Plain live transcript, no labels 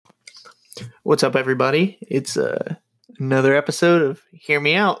What's up, everybody? It's another episode of Hear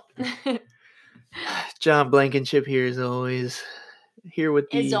Me Out. John Blankenship here, as always. Here with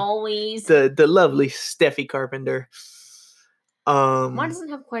As always. the lovely Steffi Carpenter. Mine doesn't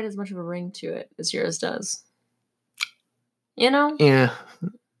have quite as much of a ring to it as yours does. You know? Yeah.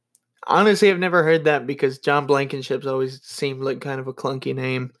 Honestly, I've never heard that because John Blankenship's always seemed like kind of a clunky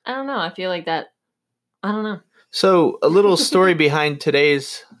name. I don't know. I feel like that. I don't know. So, a little story behind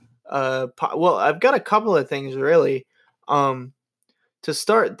today's. Well, I've got a couple of things really. To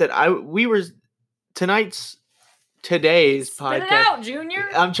start, today's Spit podcast. it out, Junior.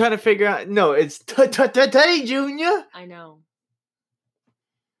 I'm trying to figure out. No, it's today, Junior. I know.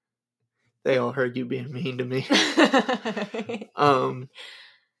 They all heard you being mean to me.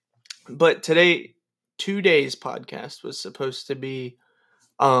 But today's podcast was supposed to be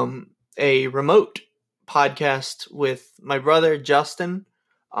a remote podcast with my brother Justin.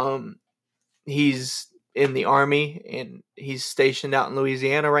 He's in the Army and he's stationed out in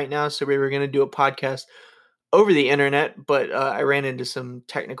Louisiana right now, so we were going to do a podcast over the internet, but I ran into some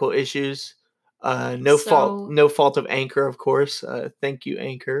technical issues. No fault of Anchor, of course. Thank you,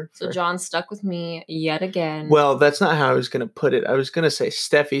 Anchor. So John stuck with me yet again. Well, that's not how I was going to put it. I was going to say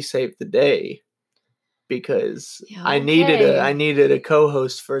Steffi saved the day because I needed a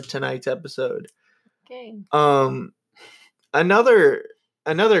co-host for tonight's episode. Okay.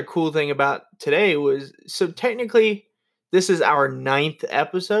 Another cool thing about today was, so technically this is our 9th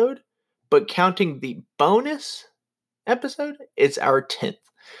episode, but counting the bonus episode, it's our 10th.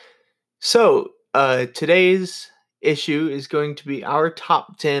 So today's issue is going to be our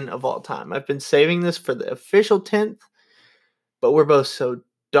top 10 of all time. I've been saving this for the official 10th, but we're both so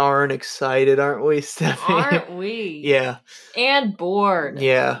darn excited, aren't we, Stephanie? Aren't we? Yeah. And bored.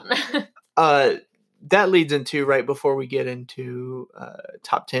 Yeah. That leads into, right before we get into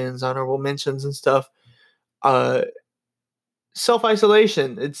top 10s, honorable mentions and stuff,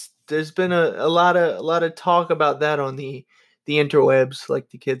 self-isolation. There's been a lot of talk about that on the interwebs,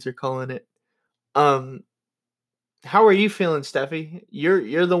 like the kids are calling it. How are you feeling, Steffi?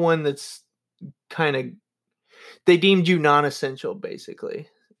 You're the one that's kind of, they deemed you non-essential, basically.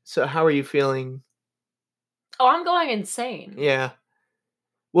 So how are you feeling? Oh, I'm going insane. Yeah.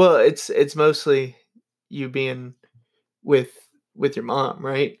 Well, it's mostly you being with your mom,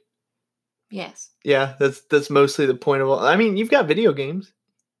 right? Yes. Yeah, that's mostly the point of all. I mean, you've got video games.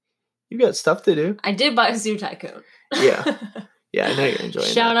 You've got stuff to do. I did buy Zoo Tycoon. Yeah. Yeah, I know you're enjoying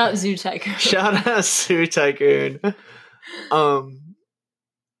it. Shout out Zoo Tycoon. Shout out Zoo Tycoon. How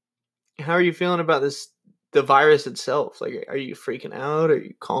are you feeling about the virus itself? Like, are you freaking out? Are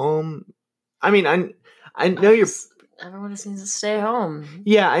you calm? I mean, I know everyone just needs to stay home.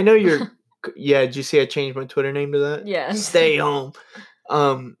 Yeah, I know you're. Yeah, did you see I changed my Twitter name to that? Yeah. Stay home.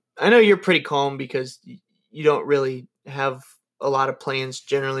 I know you're pretty calm because you don't really have a lot of plans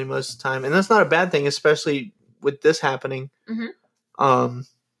generally most of the time. And that's not a bad thing, especially with this happening. Mm-hmm.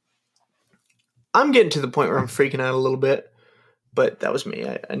 I'm getting to the point where I'm freaking out a little bit. But that was me.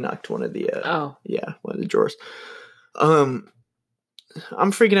 I knocked one of the one of the drawers. I'm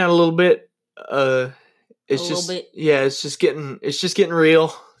freaking out a little bit. It's just getting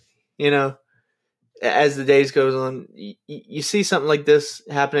real. You know, as the days goes on, you see something like this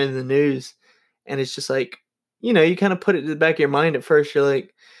happening in the news, and it's just like, you know, you kind of put it to the back of your mind at first. You're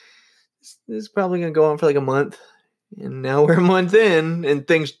like, this is probably going to go on for like a month. And now we're a month in, and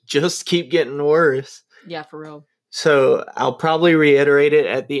things just keep getting worse. Yeah, for real. So I'll probably reiterate it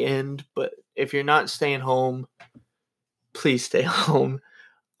at the end, but if you're not staying home, please stay home.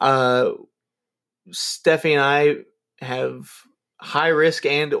 Steffi and I have high risk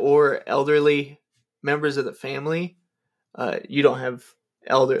and or elderly members of the family. You don't have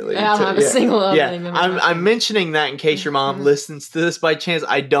elderly. I don't have a single elderly member. I'm mentioning that in case your mom listens to this by chance.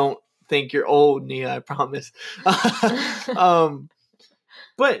 I don't think you're old, Nia, I promise.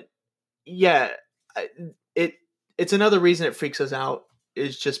 But yeah, it's another reason it freaks us out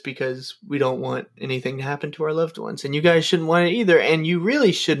is just because we don't want anything to happen to our loved ones, and you guys shouldn't want it either, and you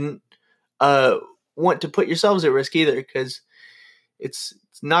really shouldn't want to put yourselves at risk either, because it's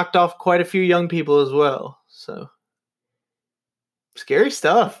knocked off quite a few young people as well. So scary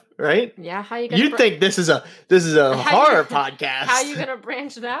stuff, right? Yeah, how you gonna You'd think this is a horror podcast. How you gonna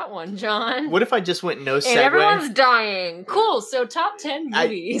branch that one, John? What if I just went no segue? And everyone's dying. Cool. So top 10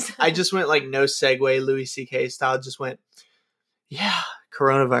 movies. I just went like no segue, Louis C.K. style. Just went, yeah,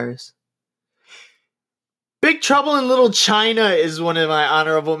 coronavirus. Big Trouble in Little China is one of my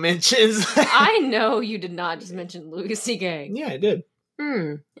honorable mentions. I know you did not just mention Louis C.K. Yeah, I did.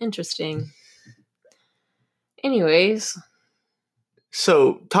 Interesting. Anyways.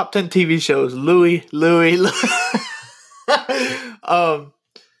 So, top 10 TV shows. Louis.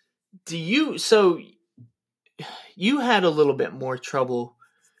 So you had a little bit more trouble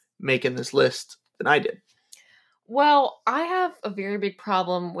making this list than I did. Well, I have a very big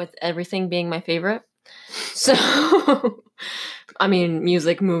problem with everything being my favorite. So, I mean,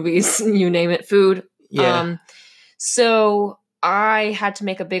 music, movies, you name it, food. Yeah. So I had to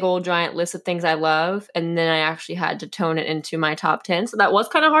make a big old giant list of things I love, and then I actually had to tone it into my top 10. So that was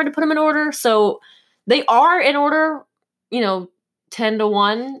kind of hard to put them in order. So they are in order, 10 to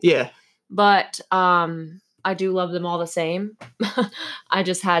 1. Yeah. But I do love them all the same. I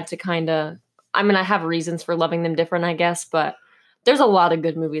just had to kind of, I have reasons for loving them different, I guess, but there's a lot of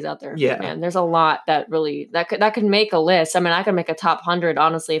good movies out there. Yeah. Man, there's a lot that really, that could make a list. I could make a top 100,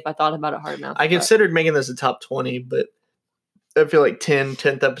 honestly, if I thought about it hard enough. I considered making this a top 20, but I feel like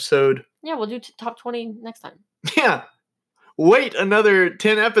 10th episode. Yeah, we'll do top 20 next time. Yeah. Wait another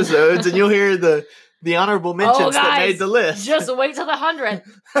 10 episodes and you'll hear the honorable mentions that made the list. Just wait till the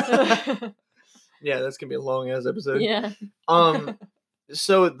 100th. Yeah, that's going to be a long-ass episode. Yeah.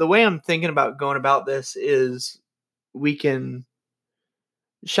 So the way I'm thinking about going about this is we can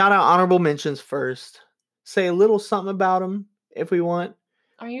shout out honorable mentions first. Say a little something about them if we want.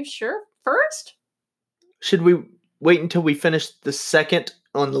 Are you sure? First? Should we wait until we finish the second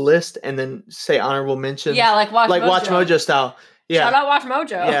on the list and then say honorable mentions? Yeah, like Watch Mojo style. Yeah. Shout out Watch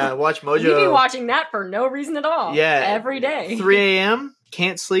Mojo. Yeah, Watch Mojo. You be watching that for no reason at all. Yeah. Every day. 3 a.m.,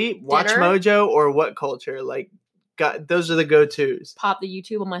 can't sleep, Watch Dinner. Mojo, or What Culture. Those are the go-tos. Pop the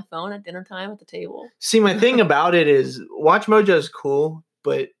YouTube on my phone at dinner time at the table. See, my thing about it is Watch Mojo is cool,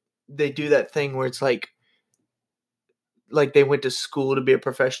 but they do that thing where it's like they went to school to be a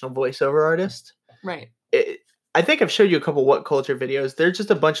professional voiceover artist. Right. I think I've showed you a couple What Culture videos. They're just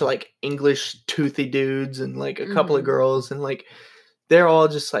a bunch of English toothy dudes and a couple of girls, and they're all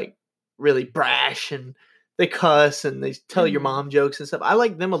just really brash and they cuss and they tell your mom jokes and stuff. I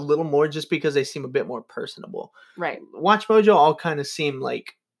like them a little more just because they seem a bit more personable. Right. Watch Mojo all kind of seem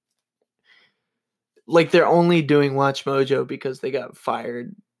like they're only doing Watch Mojo because they got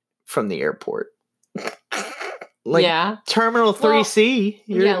fired from the airport. Yeah. Terminal 3C.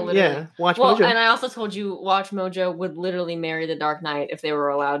 Literally. Yeah, Watch Mojo. And I also told you Watch Mojo would literally marry The Dark Knight if they were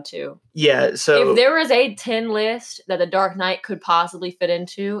allowed to. Yeah, so... If there was a 10 list that The Dark Knight could possibly fit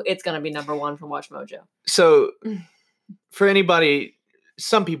into, it's going to be number 1 for Watch Mojo. So, for anybody...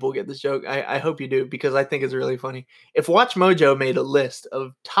 Some people get this joke. I hope you do, because I think it's really funny. If Watch Mojo made a list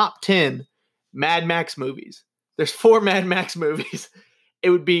of top 10 Mad Max movies, there's 4 Mad Max movies.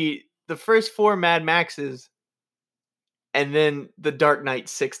 It would be the first 4 Mad Maxes... and then The Dark Knight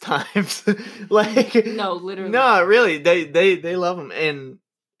 6 times. No, literally. No, really. They love them. And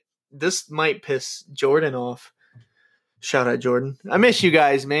this might piss Jordan off. Shout out Jordan. I miss you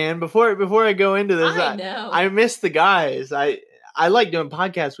guys, man. Before I go into this, I know. I miss the guys. I like doing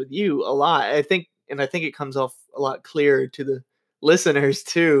podcasts with you a lot. I think it comes off a lot clearer to the listeners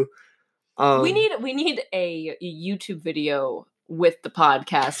too. We need a YouTube video with the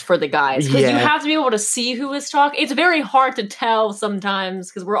podcast for the guys, because you have to be able to see who is talking. It's very hard to tell sometimes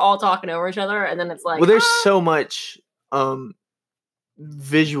because we're all talking over each other, and then it's like, well, there's so much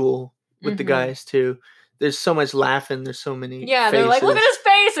visual with the guys too. There's so much laughing. There's so many. Yeah, they're like, look at his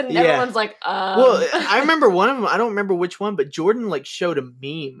face, and everyone's like, Well, I remember one of them. I don't remember which one, but Jordan showed a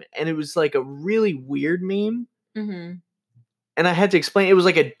meme, and it was a really weird meme. Mm-hmm. And I had to explain, it was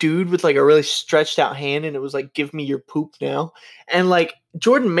a dude with a really stretched out hand, and it was give me your poop now. And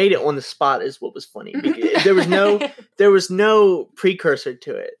Jordan made it on the spot is what was funny. There was no precursor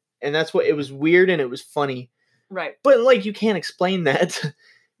to it. And that's what, it was weird and it was funny. Right. But you can't explain that.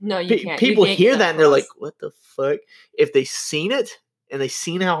 No, you can't. People hear that and they're like, what the fuck? If they seen it and they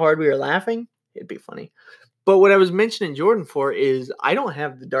seen how hard we were laughing, it'd be funny. But what I was mentioning Jordan for is I don't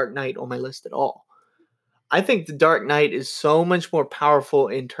have The Dark Knight on my list at all. I think The Dark Knight is so much more powerful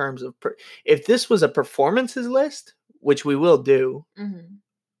in terms of... if this was a performances list, which we will do,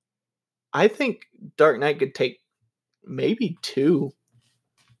 I think Dark Knight could take maybe two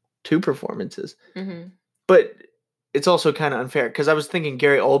performances. But it's also kind of unfair, because I was thinking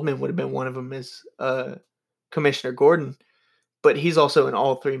Gary Oldman would have been one of them as Commissioner Gordon, but he's also in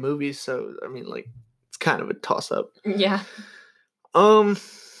all 3 movies, so, it's kind of a toss-up. Yeah.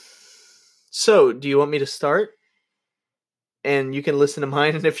 So, do you want me to start? And you can listen to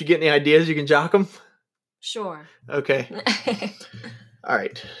mine, and if you get any ideas, you can jock them? Sure. Okay. All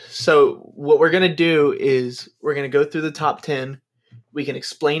right. So, what we're going to do is we're going to go through the top 10. We can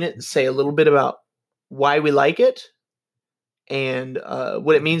explain it, say a little bit about why we like it, and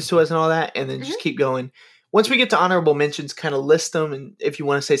what it means to us and all that, and then just keep going. Once we get to honorable mentions, kind of list them, and if you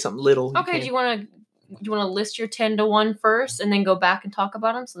want to say something little. Okay, do you want to list your 10 to 1 first and then go back and talk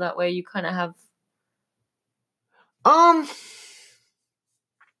about them so that way you kind of have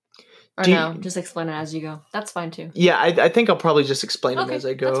or no, just explain it as you go. That's fine too. Yeah, I think I'll probably just explain them as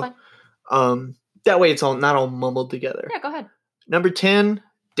I go. That's fine. That way it's not all mumbled together. Yeah, go ahead. Number 10,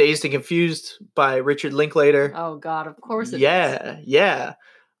 Dazed and Confused by Richard Linklater. Oh God, of course it is. Yeah.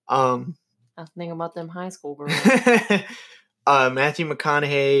 I was thinking about them high school girls. Matthew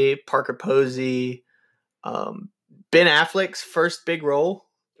McConaughey, Parker Posey, Ben Affleck's first big role.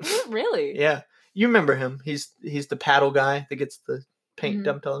 Really? Yeah, you remember him? He's the paddle guy that gets the paint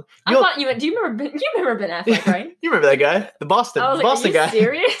dumped on him. I thought you. Do you remember Ben Affleck, right? You remember that guy, the Boston Boston guy.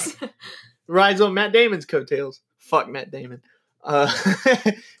 Serious? Rides on Matt Damon's coattails. Fuck Matt Damon.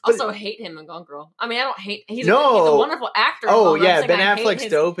 Also hate him in Gone Girl. I mean, I don't hate. He's a wonderful actor. Oh yeah, Ben Affleck's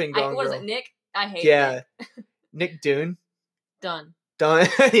dope in Gone Girl. What is it, Nick? I hate. Yeah, Nick Dune. Done.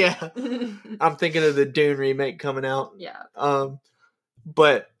 Yeah. I'm thinking of the Dune remake coming out. Yeah.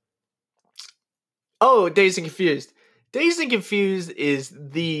 But Dazed and Confused. Dazed and Confused is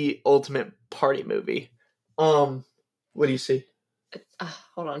the ultimate party movie. What do you see?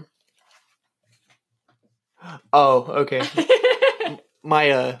 Hold on. Oh, okay. My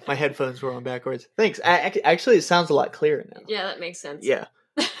headphones were on backwards. Thanks. Actually, it sounds a lot clearer now. Yeah, that makes sense. Yeah.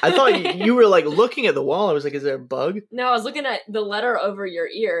 I thought you were like looking at the wall. I was like, is there a bug? No, I was looking at the letter over your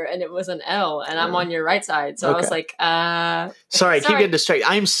ear and it was an L and I'm on your right side. So I was like, Sorry, I keep getting distracted.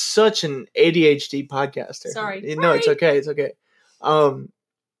 I'm such an ADHD podcaster. Sorry. No, it's okay. It's okay.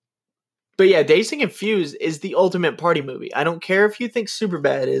 But yeah, Dazed and Confused is the ultimate party movie. I don't care if you think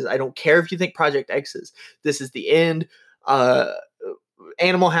Superbad is. I don't care if you think Project X is. This is the end.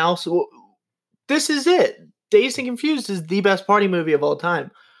 Animal House. This is it. Dazed and Confused is the best party movie of all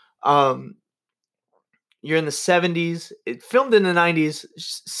time. You're in the 70s. It filmed in the 90s,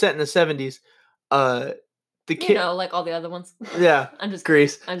 set in the 70s. The kid, like all the other ones. Yeah, I'm just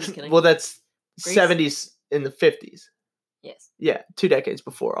Grease. I'm just kidding. Well, that's Grease? 70s in the 50s. Yes. Yeah, 2 decades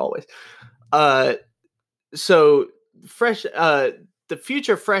before, always. So fresh. The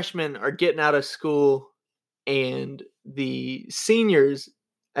future freshmen are getting out of school, and the seniors,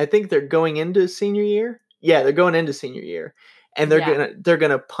 I think they're going into senior year. Yeah, they're going into senior year, and they're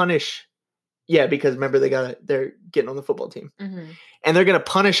gonna punish. Yeah, because remember they're getting on the football team, and they're gonna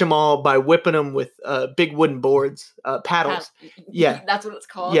punish them all by whipping them with big wooden boards, paddles. Yeah, that's what it's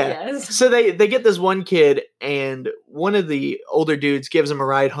called. Yeah. Yes. So they get this one kid, and one of the older dudes gives him a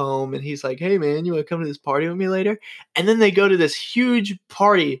ride home, and he's like, "Hey man, you want to come to this party with me later?" And then they go to this huge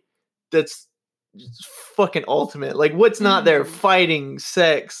party that's just fucking ultimate. Like, what's not there? Fighting,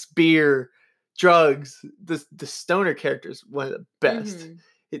 sex, beer, drugs. The stoner character is one of the best.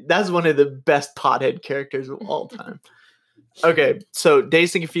 That's one of the best pothead characters of all time. Okay, so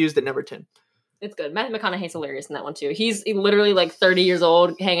Dazed and Confused at number 10. It's good. Matthew McConaughey's hilarious in that one too. He's literally like 30 years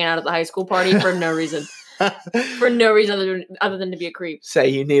old, hanging out at the high school party for no reason. For no reason other than to be a creep. Say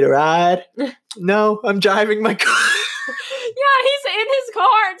you need a ride? No, I'm driving my car. Yeah, he's in his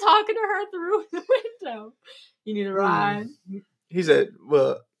car talking to her through the window. You need a ride? He said,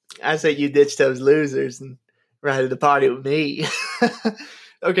 well, I say you ditch those losers and ride to the party with me.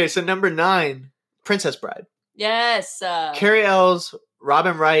 Okay, so number 9, Princess Bride. Yes. Carrie Ells,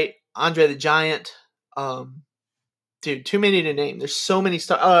 Robin Wright, Andre the Giant. Dude, too many to name. There's so many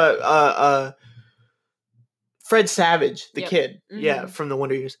stars. Fred Savage, the kid. Yeah, from the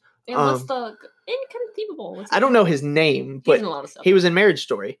Wonder Years. And what's the Inconceivable? I don't know his name, but in a lot of stuff. He was in Marriage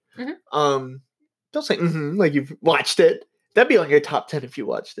Story. Don't say like you've watched it. That'd be on your top 10 if you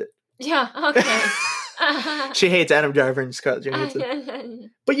watched it. Yeah, okay. She hates Adam Driver and Scarlett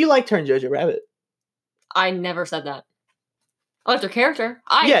Johansson. But you liked her in Jojo Rabbit. I never said that. I liked her character.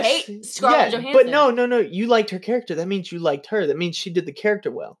 I hate Scarlett Johansson. But no. You liked her character. That means you liked her. That means she did the character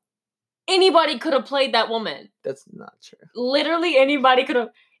well. Anybody could have played that woman. That's not true. Literally anybody could have.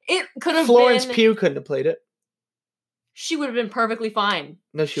 It could have Florence Pugh couldn't have played it. She would have been perfectly fine.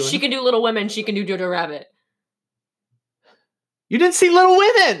 No, she wouldn't. She can do Little Women. She can do Jojo Rabbit. You didn't see Little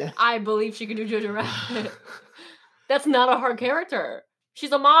Women! I believe she can do Jojo Rabbit. That's not a hard character.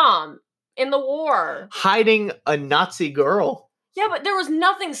 She's a mom in the war. Hiding a Nazi girl. Yeah, but there was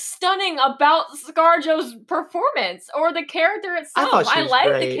nothing stunning about ScarJo's performance or the character itself. I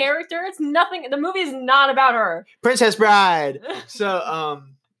like the character. It's nothing. The movie is not about her. Princess Bride. So,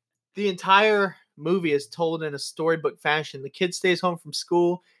 the entire movie is told in a storybook fashion. The kid stays home from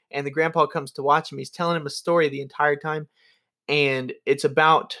school, and the grandpa comes to watch him. He's telling him a story the entire time, and it's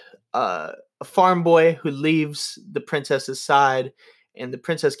about a farm boy who leaves the princess's side, and the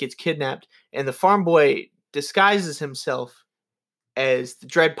princess gets kidnapped, and the farm boy disguises himself as the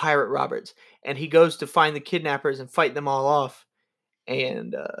Dread Pirate Roberts, and he goes to find the kidnappers and fight them all off.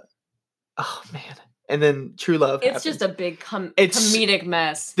 And oh man, and then true love. It's happens. just a big comedic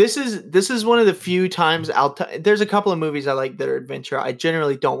mess. This is one of the few times there's a couple of movies I like that are adventure. I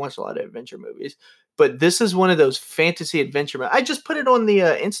generally don't watch a lot of adventure movies, but this is one of those fantasy adventure. I just put it on the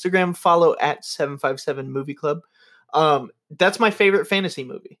Instagram, follow at 757 Movie Club. That's my favorite fantasy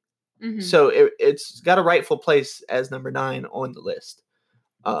movie. Mm-hmm. So it's got a rightful place as number 9 on the list.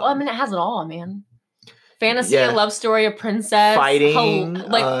 Well, I mean, it has it all, man. Fantasy, a love story, a princess, fighting,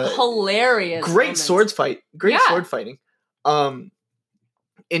 hilarious. Great sword fighting.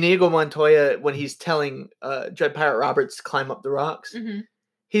 Inigo Montoya, when he's telling Dread Pirate Roberts to climb up the rocks,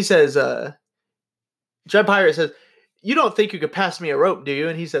 he says, Dread Pirate says, "You don't think you could pass me a rope, do you?"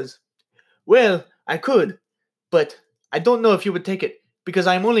 And he says, "Well, I could, but I don't know if you would take it, because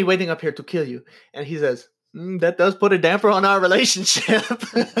I'm only waiting up here to kill you." And he says, "That does put a damper on our relationship."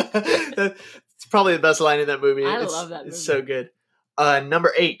 It's probably the best line in that movie. I love that movie. It's so good.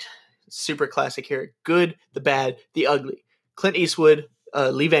 Number 8, super classic here. Good, the Bad, the Ugly. Clint Eastwood,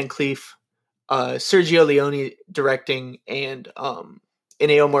 Lee Van Cleef, Sergio Leone directing, and Ennio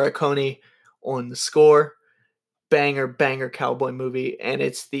Morricone on the score. Banger cowboy movie. And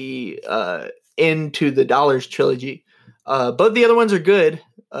it's the Into the Dollars trilogy. Both the other ones are good.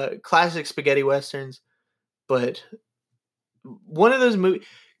 Classic spaghetti westerns. But one of those movies,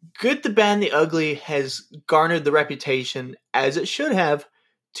 Good, the Bad, and the Ugly, has garnered the reputation, as it should have,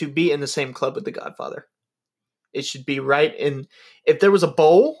 to be in the same club with The Godfather. It should be right in. If there was a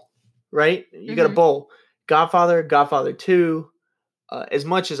bowl, right? You got a bowl. Godfather, Godfather 2. As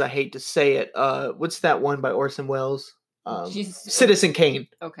much as I hate to say it, what's that one by Orson Welles? Citizen Kane.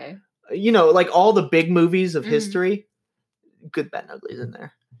 Okay. Like all the big movies of history, Good, Bad, and Ugly is in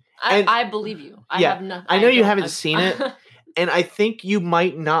there. I believe you. I have nothing. I know you haven't seen it, and I think you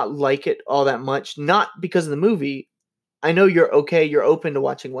might not like it all that much. Not because of the movie. I know you're okay. You're open to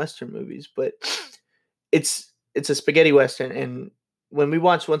watching Western movies, but it's a spaghetti Western. And when we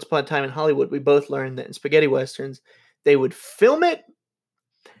watched Once Upon a Time in Hollywood, we both learned that in spaghetti Westerns, they would film it,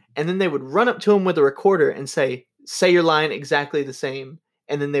 and then they would run up to him with a recorder and say your line exactly the same,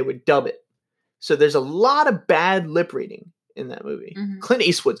 and then they would dub it. So there's a lot of bad lip reading in that movie. Clint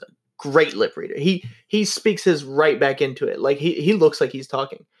Eastwood's a great lip reader. He speaks his right back into it. Like he looks like he's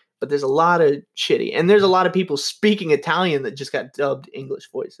talking, but there's a lot of shitty, and there's a lot of people speaking Italian that just got dubbed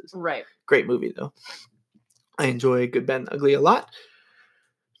English voices. Right. Great movie though. I enjoy Good, Bad, and Ugly a lot.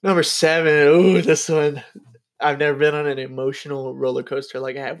 Number 7. Ooh, this one. I've never been on an emotional roller coaster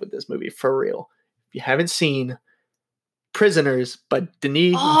like I have with this movie, for real. If you haven't seen Prisoners by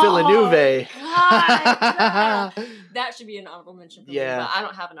Denis Villeneuve. God. That should be an honorable mention for me, but I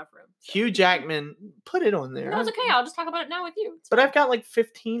don't have enough room. So. Hugh Jackman, put it on there. No, it's okay. I'll just talk about it now with you. But I've got like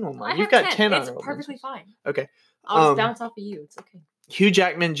 15 on mine. You've got 10 on it. It's perfectly fine. Okay. I'll just bounce off of you. It's okay. Hugh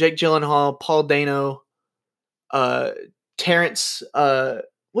Jackman, Jake Gyllenhaal, Paul Dano, Terrence,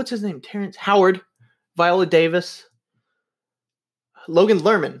 what's his name? Terrence Howard, Viola Davis, Logan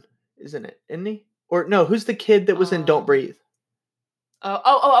Lerman, isn't he? Or no, who's the kid that was in Don't Breathe?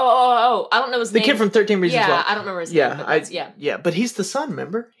 Oh! I don't know his name. The kid from 13 Reasons Why. Yeah, I don't remember his name. But but he's the son.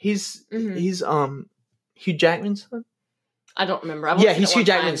 Remember, he's Hugh Jackman's son. I don't remember. He's Hugh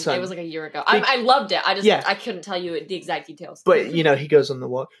Jackman's son. It was like a year ago. I loved it. I couldn't tell you the exact details. But he goes on the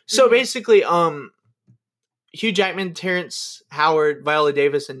walk. So basically, Hugh Jackman, Terrence Howard, Viola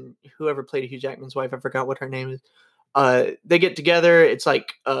Davis, and whoever played Hugh Jackman's wife, I forgot what her name is. They get together. It's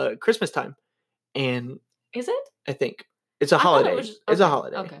like Christmas time, and is it? I think it's a holiday. It's a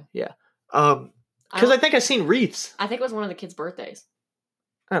holiday. Okay. Yeah. Because I think I've seen wreaths. I think it was one of the kids' birthdays.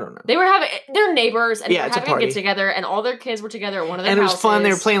 I don't know. They're neighbors, and they were having a get together, and all their kids were together at one of their houses. And it was fun.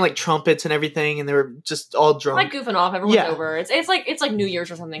 They were playing like trumpets and everything, and they were just all drunk, like goofing off. Everyone's over. It's like New Year's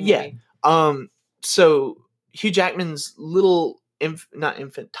or something. Yeah. Maybe. So Hugh Jackman's little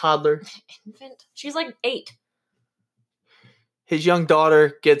toddler. Infant. She's like 8. His young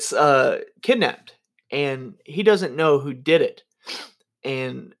daughter gets kidnapped, and he doesn't know who did it.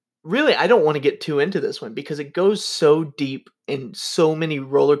 And really, I don't want to get too into this one because it goes so deep in so many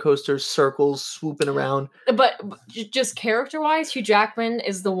roller coaster circles swooping around. But just character-wise, Hugh Jackman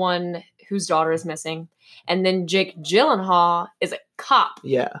is the one whose daughter is missing. And then Jake Gyllenhaal is a cop.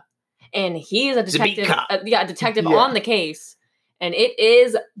 Yeah. And he's a detective. Detective on the case. And it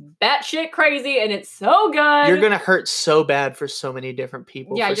is batshit crazy, and it's so good. You're going to hurt so bad for so many different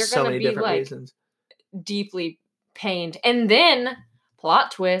people for you're so many different reasons. Deeply pained. And then...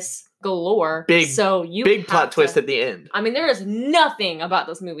 plot twist, galore. Big Big plot twist at the end. I mean, there is nothing about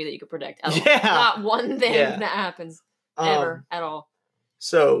this movie that you could predict at all. Yeah. Not one thing that happens ever at all.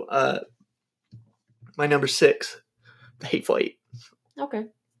 So, my number 6, The Hateful Eight. Okay.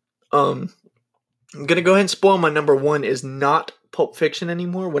 I'm gonna go ahead and spoil my number 1 is not Pulp Fiction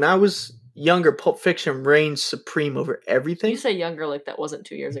anymore. When I was younger, Pulp Fiction reigned supreme over everything. You say younger like that wasn't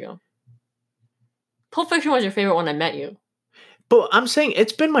 2 years ago. Pulp Fiction was your favorite when I met you. But I'm saying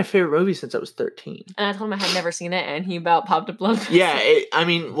it's been my favorite movie since I was 13. And I told him I had never seen it, and he about popped a blood. Yeah,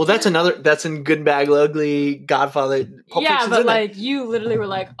 that's in Good, Bad, Ugly, Godfather. Pulp yeah, Fiction's but in there. like you literally were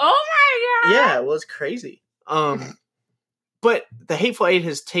like, "Oh my god!" Yeah, well, it's crazy. But The Hateful Eight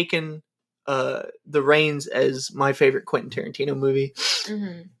has taken the reins as my favorite Quentin Tarantino movie.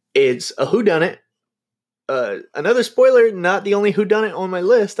 Mm-hmm. It's a whodunit. Another spoiler, not the only whodunit on my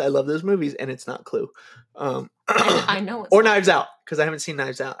list. I love those movies, and it's not Clue. I know. Or Knives Out, because I haven't seen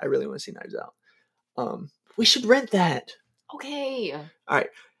Knives Out. I really want to see Knives Out. We should rent that. Okay. All right.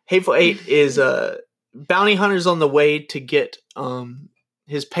 Hateful Eight is bounty hunters on the way to get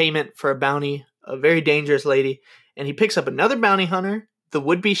his payment for a bounty, a very dangerous lady, and he picks up another bounty hunter, the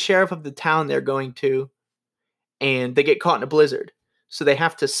would-be sheriff of the town they're going to, and they get caught in a blizzard. So they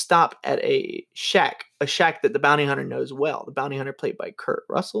have to stop at a shack that the bounty hunter knows well. The bounty hunter played by Kurt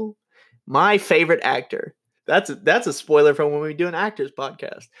Russell, my favorite actor. That's a spoiler from when we do an actors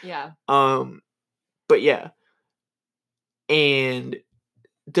podcast. Yeah. But yeah. And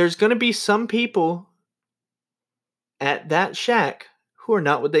there's going to be some people at that shack who are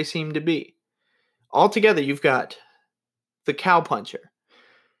not what they seem to be. Altogether, you've got the cowpuncher,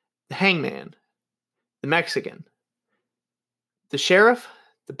 the hangman, the Mexican, the sheriff,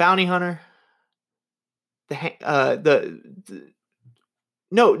 the bounty hunter,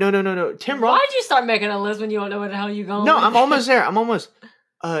 No. Tim Roth. Why'd you start making a list when you don't know where the hell you're going? No, I'm almost there.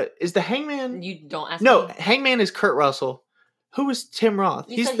 Is the hangman? You don't ask No, me. hangman is Kurt Russell. Who is Tim Roth?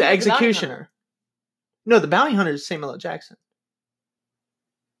 You He's said the he was the bounty executioner. No, the bounty hunter is Samuel L. Jackson.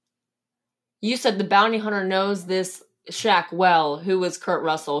 You said the bounty hunter knows this shack well. Who was Kurt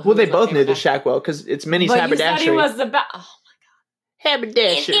Russell? Well, they both knew the shack well because it's Minnie's but haberdashery. You said he was the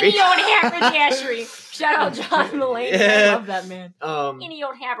haberdashery. Any old haberdashery. Shout out John Mulaney. Yeah. I love that man. Any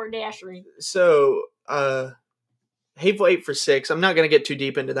old haberdashery. So, Hateful Eight for 6. I'm not going to get too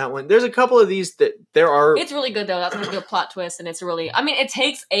deep into that one. There's a couple of these that there are. It's really good though. That's a good plot twist, and it's really. I mean, it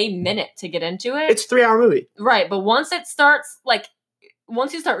takes a minute to get into it. It's a 3-hour movie, right? But once it starts,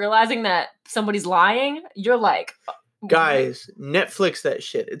 once you start realizing that somebody's lying, you're like, guys, Netflix that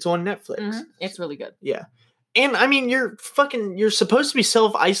shit. It's on Netflix. Mm-hmm. It's really good. Yeah. And I mean, you're supposed to be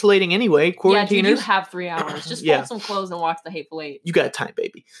self-isolating anyway. Quarantiners. Yeah, dude, you have 3 hours. Just fold some clothes and watch The Hateful Eight. You got time,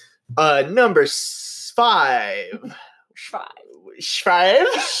 baby. Number 5. 55.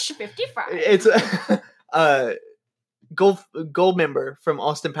 It's a gold member from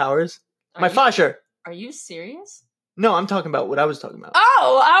Austin Powers. Fasher. Are you serious? No, I'm talking about what I was talking about.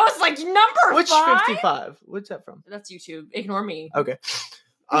 Oh, I was like, number Which 5? 55? What's that from? That's YouTube. Ignore me. Okay.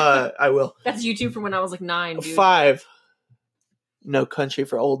 I will. That's YouTube from when I was like 9, dude. 5. No Country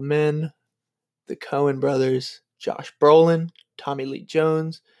for Old Men. The Coen Brothers. Josh Brolin. Tommy Lee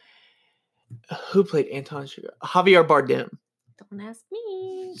Jones. Who played Anton Chigurh? Javier Bardem. Don't ask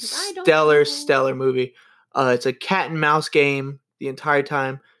me. I don't know. Stellar movie. It's a cat and mouse game the entire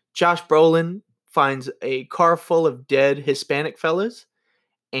time. Josh Brolin finds a car full of dead Hispanic fellas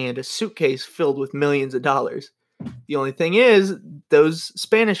and a suitcase filled with millions of dollars. The only thing is, those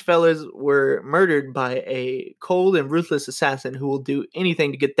Spanish fellas were murdered by a cold and ruthless assassin who will do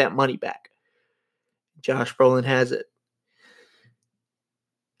anything to get that money back. Josh Brolin has it.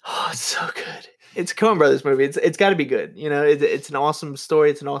 Oh, it's so good. It's a Coen Brothers movie. It's got to be good. You know, it's an awesome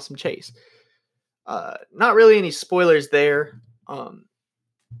story. It's an awesome chase. Not really any spoilers there. A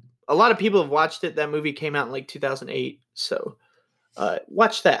lot of people have watched it. That movie came out in like 2008. So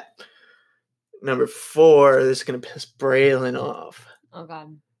watch that. Number 4. This is going to piss Braylon off. Oh,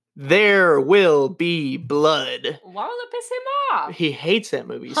 God. There Will Be Blood. Why will it piss him off? He hates that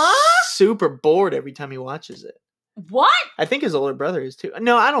movie. He's Huh? super bored every time he watches it. What? I think his older brother is too.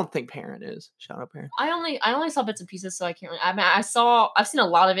 No, I don't think Parent is. Shout out Parent. I only saw bits and pieces, so I can't. I mean, I've seen a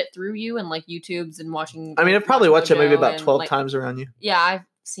lot of it through you and like YouTube's and watching. I mean, I've probably watched that movie about 12 like, times around you. Yeah, I've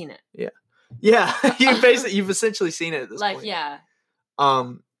seen it. Yeah, you've essentially seen it at this point. Yeah.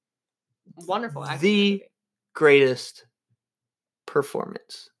 Wonderful. The greatest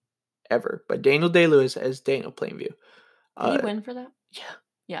performance ever by Daniel Day-Lewis as Daniel Plainview. Did he win for that? Yeah.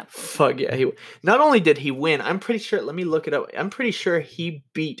 Yeah. Fuck yeah. Not only did he win, I'm pretty sure, let me look it up. I'm pretty sure he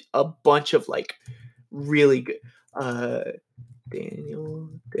beat a bunch of like really good. Daniel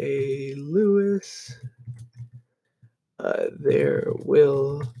Day-Lewis. There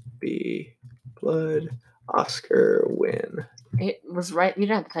Will Be Blood. Oscar win. It was right. You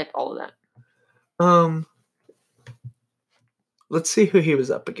didn't have to type all of that. Let's see who he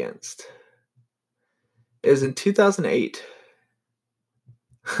was up against. It was in 2008.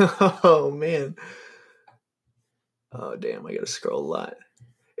 Oh man. Oh damn, I gotta scroll a lot.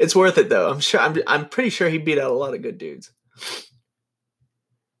 It's worth it though. I'm pretty sure he beat out a lot of good dudes.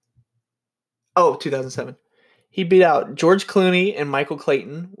 Oh, 2007. He beat out George Clooney and Michael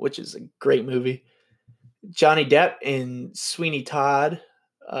Clayton, which is a great movie. Johnny Depp in Sweeney Todd.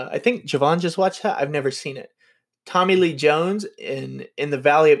 I think Javon just watched that. I've never seen it. Tommy Lee Jones in The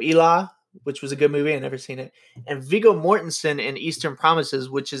Valley of Elah, which was a good movie. I've never seen it. And Viggo Mortensen in Eastern Promises,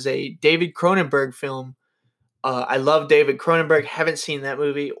 which is a David Cronenberg film. I love David Cronenberg. Haven't seen that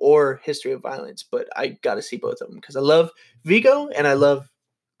movie or History of Violence, but I got to see both of them because I love Viggo and I love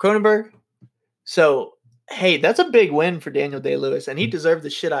Cronenberg. So, hey, that's a big win for Daniel Day-Lewis, and he deserved the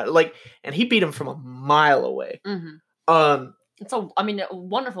shit out of and he beat him from a mile away. Mm-hmm. It's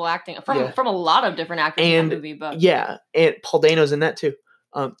wonderful acting from a lot of different actors in that movie. But yeah, and Paul Dano's in that too.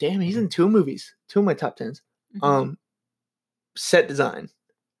 Damn, he's in 2 movies, 2 of my top 10s. Mm-hmm. Set design.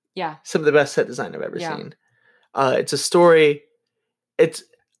 Yeah. Some of the best set design I've ever seen. It's a story. I'm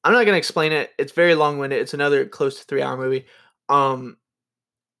not going to explain it. It's very long-winded. It's another close to 3-hour movie.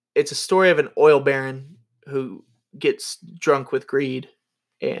 It's a story of an oil baron who gets drunk with greed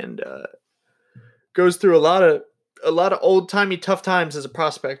and goes through a lot of old-timey tough times as a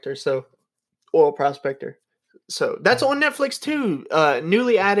prospector. So, oil prospector. So that's on Netflix too.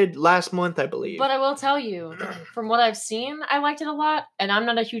 Newly added last month, I believe. But I will tell you, from what I've seen, I liked it a lot. And I'm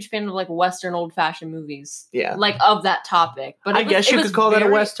not a huge fan of like Western old-fashioned movies. Yeah. Like of that topic. But I guess you could call that a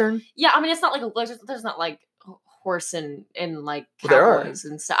Western. Yeah, I mean, it's not like there's not like horse and like cowboys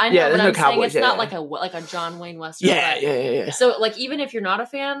and stuff. I know, but I'm saying it's not like a John Wayne Western. Yeah. So like even if you're not a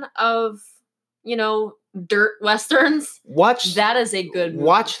fan of dirt westerns, that is a good movie.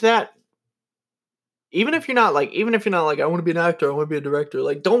 Watch that. Even if you're not like, I want to be an actor, I want to be a director.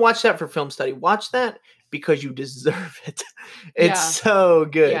 Like, don't watch that for film study. Watch that because you deserve it. It's so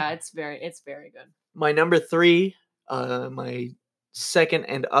good. Yeah, it's very good. My number 3, my second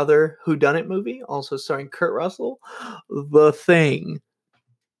and other whodunit movie, also starring Kurt Russell, The Thing.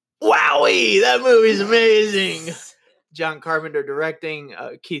 Wowie, that movie's amazing. John Carpenter directing,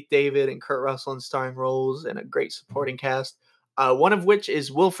 Keith David and Kurt Russell in starring roles, and a great supporting cast. One of which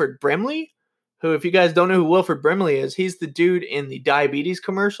is Wilford Brimley, who, if you guys don't know who Wilford Brimley is, he's the dude in the diabetes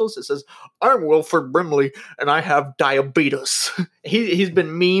commercials. It says, "I'm Wilford Brimley and I have diabetes." He's been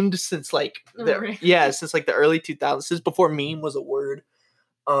memed since since like the early 2000s, since before meme was a word.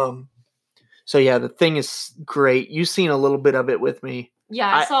 So yeah, The Thing is great. You've seen a little bit of it with me.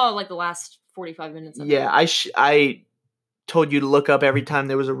 Yeah, I saw like the last 45 minutes of it. Yeah, I told you to look up every time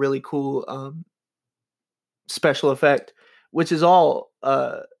there was a really cool special effect, which is all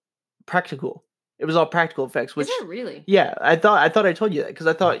practical. It was all practical effects. Which, is it really? Yeah, I thought I told you that because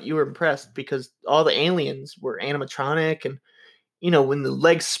I thought you were impressed because all the aliens were animatronic, and when the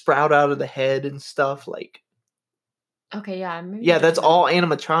legs sprout out of the head and stuff like. Okay, yeah. That's all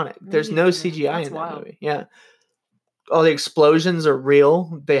animatronic. There's no CGI in that movie. Yeah, all the explosions are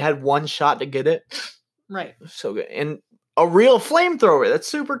real. They had one shot to get it. Right. So good, and a real flamethrower. That's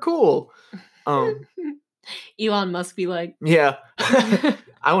super cool. Elon Musk be like, yeah.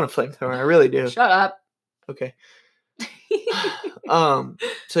 I want a flamethrower. I really do. Shut up. Okay.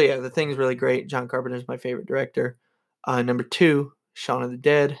 So yeah, The Thing's really great. John Carpenter's my favorite director. Number 2, Shaun of the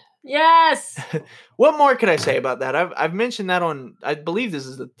Dead. Yes. What more could I say about that? I've mentioned that on. I believe this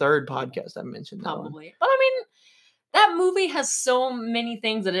is the 3rd podcast I've mentioned that probably. On. But I mean, that movie has so many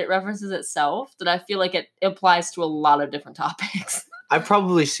things that it references itself that I feel like it applies to a lot of different topics. I've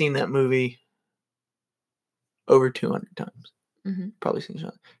probably seen that movie over 200 times. Mm-hmm. Probably seen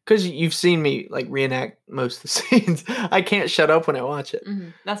Shaun because you've seen me like reenact most of the scenes. I can't shut up when I watch it. Mm-hmm.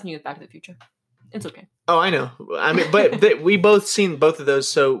 That's me with Back to the Future. It's okay. Oh, I know. I mean, but we both seen both of those,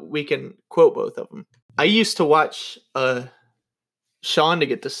 so we can quote both of them. I used to watch Shaun to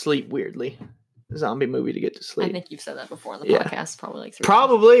get to sleep. Weirdly, a zombie movie to get to sleep. I think you've said that before on the podcast. Probably like 3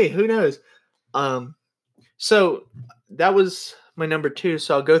 Probably. Who knows? So that was my number 2.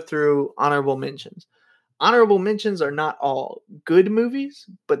 So I'll go through honorable mentions. Honorable mentions are not all good movies,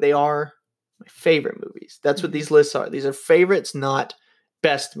 but they are my favorite movies. That's what these lists are. These are favorites, not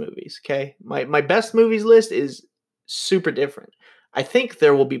best movies, okay? My best movies list is super different. I think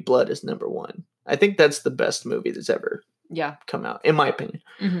There Will Be Blood is number 1. I think that's the best movie that's ever come out, in my opinion.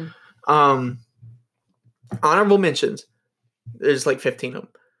 Mm-hmm. Honorable mentions. There's like 15 of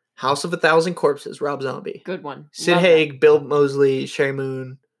them. House of a Thousand Corpses, Rob Zombie. Good one. Sid Love Haig, Bill Moseley, Sherry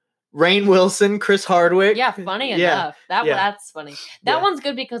Moon, Rainn Wilson, Chris Hardwick. that. Yeah, funny Yeah, enough. That's funny. That Yeah. one's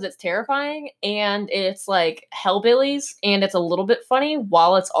good because it's terrifying and it's like hellbillies and it's a little bit funny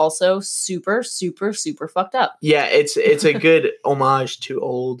while it's also super, super, super fucked up. Yeah, it's a good homage to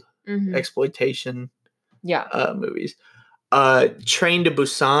old Mhm. exploitation Yeah. movies. Train to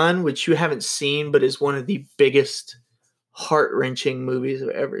Busan, which you haven't seen, but is one of the biggest heart-wrenching movies I've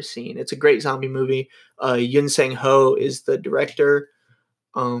ever seen. It's a great zombie movie. Yun Sang-ho is the director.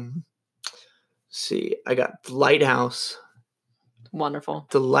 Let's see, I got The Lighthouse. Wonderful.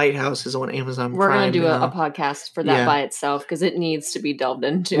 The Lighthouse is on Amazon We're Prime going to do a now. podcast for that Yeah. by itself because it needs to be delved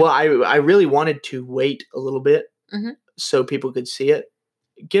into. Well, I really wanted to wait a little bit Mhm. so people could see it.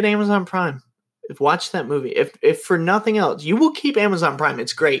 Get Amazon Prime. Watch that movie. If for nothing else, you will keep Amazon Prime.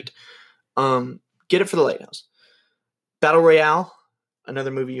 It's great. Get it for The Lighthouse. Battle Royale,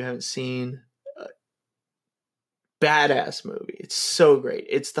 another movie you haven't seen. Badass movie. It's so great.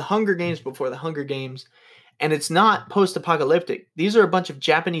 It's the Hunger Games before the Hunger Games, and it's not post-apocalyptic. These are a bunch of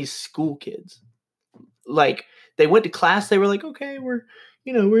Japanese school kids. Like, they went to class. They were like, okay, we're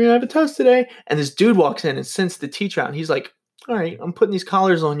gonna have a test today. And this dude walks in and sends the teacher out. And he's like, all right, I'm putting these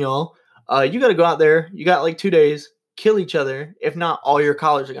collars on y'all. You got to go out there. You got like 2 days. Kill each other. If not, all your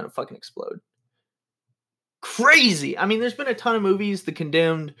collars are gonna fucking explode. Crazy. I mean, there's been a ton of movies, The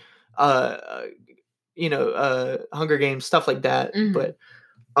Condemned, Hunger Games, stuff like that. Mhm. But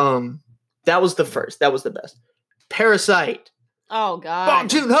that was the first. That was the best. Parasite. Oh, God. Bong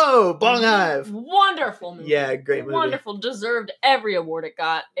Joon-ho. Bong Hive. Wonderful movie. Yeah, great movie. Wonderful. Deserved every award it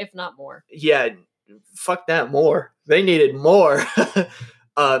got, if not more. Yeah, fuck that, more. They needed more.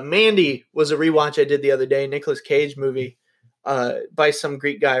 Mandy was a rewatch I did the other day. Nicolas Cage movie by some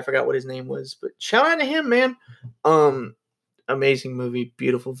Greek guy. I forgot what his name was, but shout out to him, man. Amazing movie,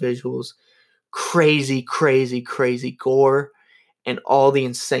 beautiful visuals, crazy, crazy, crazy gore, and all the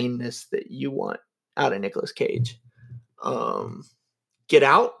insaneness that you want out of Nicolas Cage. Get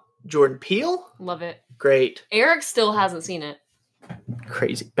Out, Jordan Peele, Love it. great. Eric still hasn't seen it.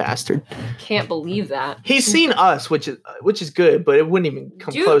 Crazy bastard. Can't believe that. He's seen Us, which is good, but it wouldn't even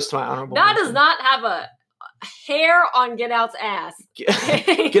come Dude, close to my honorable That mention. does not have a hair on Get Out's ass.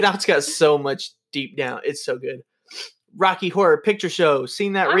 Get Out's got so much deep down. It's so good. Rocky Horror Picture Show.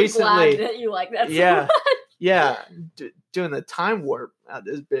 Seen that I'm recently. glad that you like that so Yeah. much. Yeah, doing the time warp out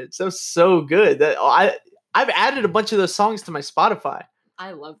this bit. So good. That I've added a bunch of those songs to my Spotify.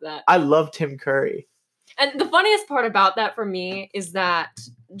 I love that. I love Tim Curry. And the funniest part about that for me is that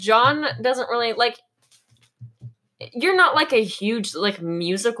John doesn't really like. You're not like a huge like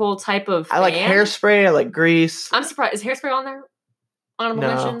musical type of fan. I like Hairspray. I like Grease. I'm surprised. Is Hairspray on there? Honorable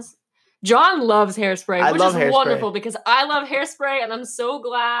No. mentions? John loves Hairspray, I which love is Hairspray. wonderful because I love Hairspray and I'm so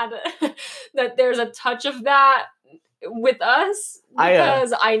glad that there's a touch of that with us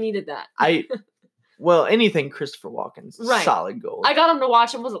because I needed that. Well, anything Christopher Walken's Right. solid gold. I got him to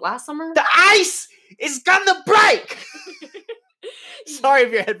watch him. Was it last summer? The ice is gonna break. Sorry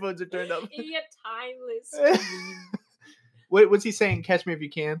if your headphones are turned up. You timeless. What's he saying? Catch Me If You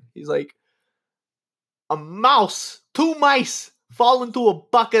Can. He's like, two mice fall into a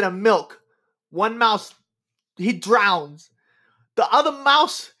bucket of milk. One mouse, he drowns. The other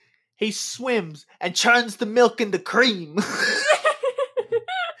mouse, he swims and turns the milk into cream.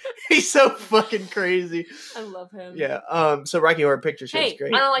 He's so fucking crazy. I love him. Yeah. So Rocky Horror Picture Show is Hey,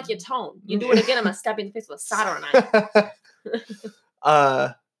 great. I don't like your tone. You do it again, I'm gonna stab you in the face with a soldering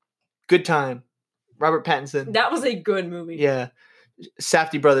knife. Good Time. Robert Pattinson. That was a good movie. Yeah.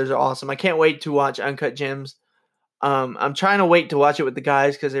 Safdie brothers are awesome. I can't wait to watch Uncut Gems. I'm trying to wait to watch it with the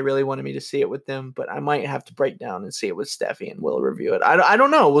guys because they really wanted me to see it with them, but I might have to break down and see it with Steffi and we'll review it. I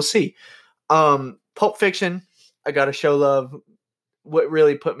don't know. We'll see. Pulp Fiction. I gotta show love. What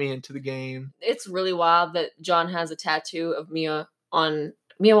really put me into the game. It's really wild that John has a tattoo of Mia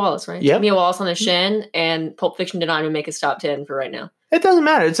Wallace, right? Yep. Mia Wallace on his shin, and Pulp Fiction did not even make his top 10 for right now. It doesn't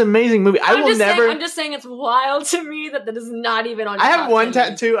matter. It's an amazing movie. I'm just saying it's wild to me that is not even on your I have top one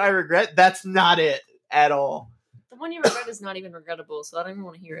 10 tattoo I regret. That's not it at all. The one you regret is not even regrettable, so I don't even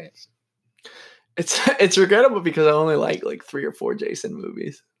want to hear it. It's regrettable because I only like 3 or 4 Jason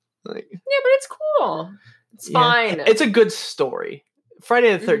movies. Like, Yeah, but it's cool. It's yeah. fine. It's a good story.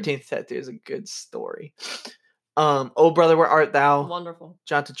 Friday the Mhm. 13th tattoo is a good story. Oh Brother, Where Art Thou? Wonderful.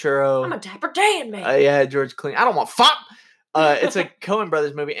 John Turturro. I'm a Dapper Dan, man. Yeah, George Clooney. I don't want fuck. It's a Coen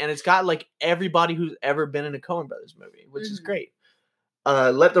Brothers movie, and it's got like everybody who's ever been in a Coen Brothers movie, which is Mhm. great.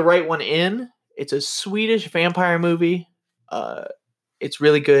 Let the Right One In. It's a Swedish vampire movie. It's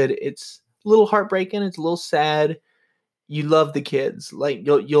really good. It's a little heartbreaking. It's a little sad. You love the kids. Like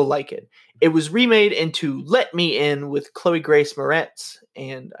you'll like it. It was remade into Let Me In with Chloe Grace Moretz,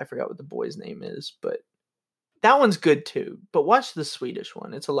 and I forgot what the boy's name is, but that one's good too. But watch the Swedish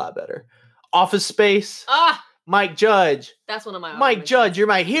one. It's a lot better. Office Space. Mike Judge. That's one of my Mike Judge, you're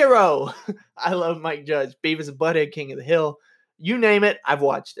my hero. I love Mike Judge. Beavis and Butthead, King of the Hill. You name it, I've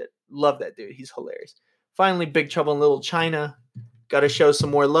watched it. Love that dude. He's hilarious. Finally, Big Trouble in Little China. Got to show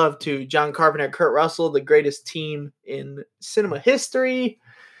some more love to John Carpenter and Kurt Russell, the greatest team in cinema history,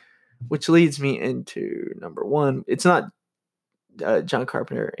 which leads me into number one. It's not John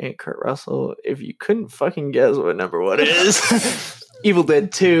Carpenter and Kurt Russell. If you couldn't fucking guess what number one is, Evil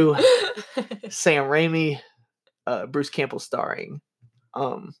Dead 2, Sam Raimi, Bruce Campbell starring.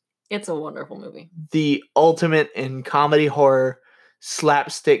 It's a wonderful movie. The ultimate in comedy horror,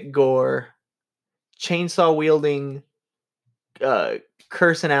 slapstick gore, chainsaw wielding,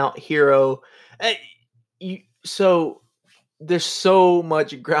 cursing out hero. So there's so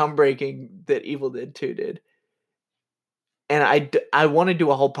much groundbreaking that Evil Dead 2 did. And I want to do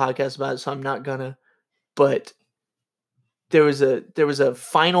a whole podcast about it, so I'm not gonna. But there was a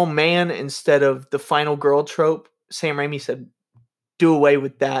final man instead of the final girl trope. Sam Raimi said, do away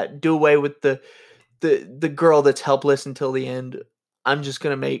with that. Do away with the girl that's helpless until the end. I'm just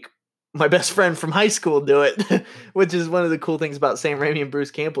gonna make my best friend from high school do it, which is one of the cool things about Sam Raimi and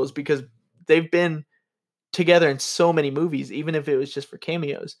Bruce Campbell is because they've been together in so many movies, even if it was just for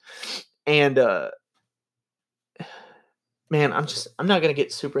cameos. And man, I'm not gonna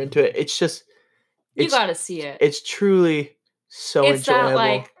get super into it. It's just you gotta see it. It's truly so enjoyable. It's that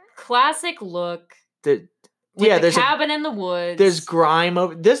like classic look. There's a cabin in the woods. There's grime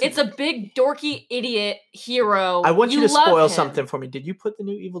over this. It's a big dorky idiot hero. I want you to spoil something for me. Did you put the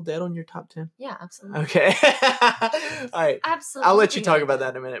new Evil Dead on your top 10? Yeah, absolutely. Okay. All right. Absolutely. I'll let you talk about that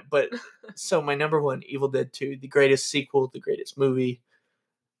in a minute. But so my number one, Evil Dead 2, the greatest sequel, the greatest movie.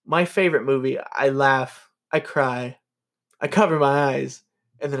 My favorite movie. I laugh, I cry, I cover my eyes,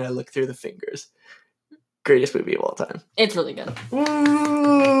 and then I look through the fingers. Greatest movie of all time. It's really good.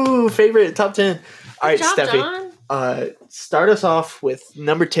 Ooh, favorite top 10. All right, Steffi. Start us off with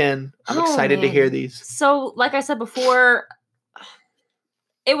number 10. I'm excited to hear these. So, like I said before,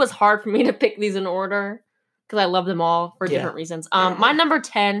 it was hard for me to pick these in order because I love them all for different reasons. My number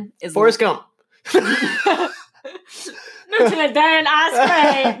 10 is Forrest Gump. Lieutenant Dan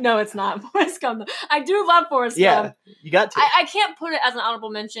Osprey. No, it's not Forrest Gump. I do love Forrest Gump. Yeah, you got to. I can't put it as an honorable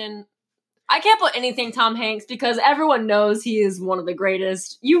mention. I can't put anything Tom Hanks because everyone knows he is one of the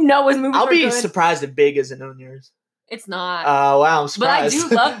greatest. You know his movies. I'll be surprised if Big isn't on yours. It's not. Oh, wow, I'm surprised. But I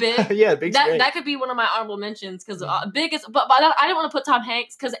do love Big. Yeah, Big's great. That could be one of my honorable mentions because Big is. But I didn't want to put Tom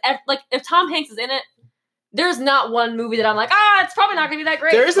Hanks because if Tom Hanks is in it, there's not one movie that I'm like, it's probably not going to be that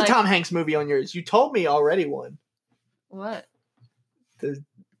great. There is a Tom Hanks movie on yours. You told me already one. What?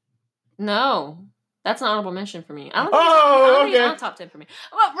 No. That's an honorable mention for me. I don't think it's on top 10 for me.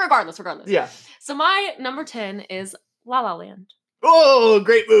 Well, regardless. Yeah. So my number 10 is La La Land. Oh,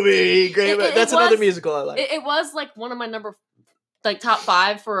 great movie. That's another musical I like. It was like one of my top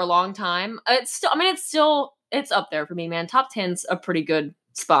 5 for a long time. It's up there for me, man. Top 10's a pretty good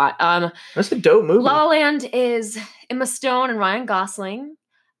spot. That's a dope movie. La La Land is Emma Stone and Ryan Gosling.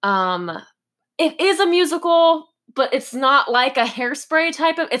 It is a musical, but it's not like a Hairspray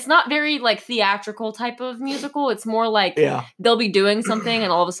type of. It's not very like theatrical type of musical. It's more like they'll be doing something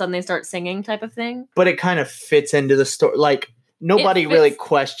and all of a sudden they start singing type of thing. But it kind of fits into the story. Like nobody really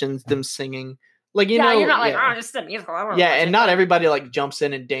questions them singing. Like you're not like just a musical. And not everybody like jumps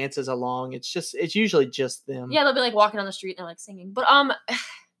in and dances along. It's usually just them. Yeah, they'll be like walking down the street and they're like singing. But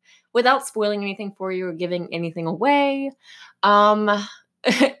without spoiling anything for you or giving anything away,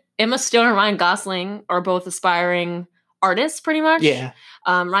 Emma Stone and Ryan Gosling are both aspiring artists, pretty much. Yeah.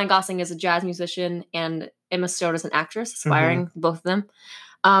 Ryan Gosling is a jazz musician, and Emma Stone is an actress, aspiring, both of them.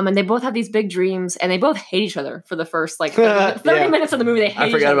 And they both have these big dreams, and they both hate each other for the first 30 minutes of the movie. They hate each other.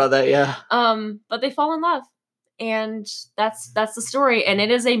 I forgot about that, yeah. But they fall in love. And that's the story. And it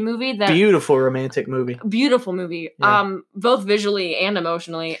is a movie that beautiful romantic movie. Beautiful movie. Yeah. Both visually and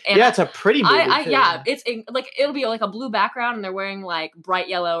emotionally. And it's a pretty movie. It's it'll be like a blue background and they're wearing like bright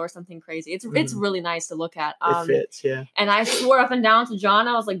yellow or something crazy. It's really nice to look at. It fits, yeah. And I swore up and down to John,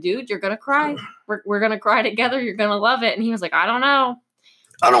 I was like, dude, you're gonna cry. We're gonna cry together. You're gonna love it. And he was like, I don't know.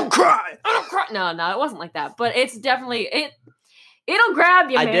 I don't cry. No, it wasn't like that. But it's definitely It'll grab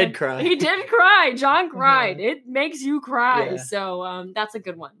you, man. I did cry. He did cry. John cried. It makes you cry. Yeah. So that's a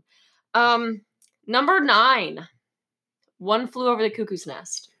good one. Number 9, One Flew Over the Cuckoo's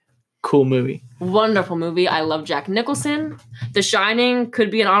Nest. Cool movie. Wonderful movie. I love Jack Nicholson. The Shining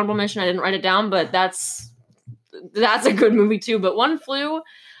could be an honorable mention. I didn't write it down, but that's that's a good movie too. But One Flew,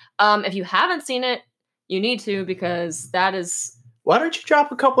 if you haven't seen it, you need to, because that is Why don't you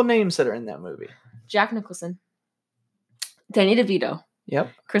drop a couple names that are in that movie? Jack Nicholson, Danny DeVito,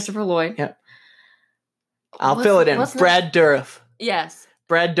 Yep. Christopher Lloyd. Yep. I'll fill it in. Brad Dourif. Yes.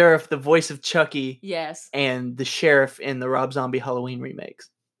 Brad Dourif, the voice of Chucky. Yes. And the sheriff in the Rob Zombie Halloween remakes.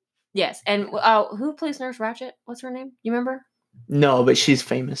 Yes. And who plays Nurse Ratched? What's her name? You remember? No, but she's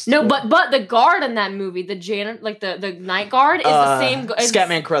famous. No, but the guard in that movie, the janitor, like the night guard, is the same.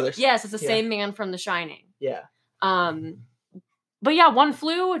 Scatman Crothers. Yes, it's the same man from The Shining. Yeah. But yeah, One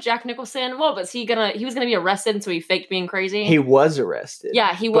Flew, Jack Nicholson. Well, but he was gonna be arrested, so he faked being crazy. He was arrested.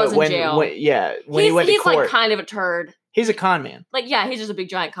 Yeah, he was in jail. When he went to court, he's like kind of a turd. He's a con man. Like, yeah, he's just a big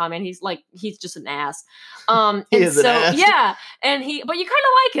giant con man. He's just an ass. He is an ass. Yeah, but you kind of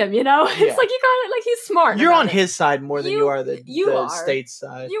like him, you know. It's like you kind of like he's smart. You're on his side more than you are the state's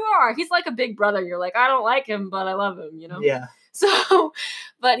side. You are. He's like a big brother. You're like, I don't like him, but I love him. You know. Yeah. So,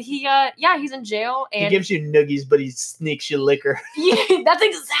 but he's in jail and he gives you noogies, but he sneaks you liquor. Yeah, that's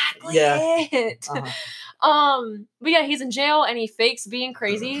exactly it. But yeah, he's in jail and he fakes being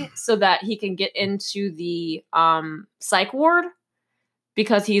crazy so that he can get into the psych ward,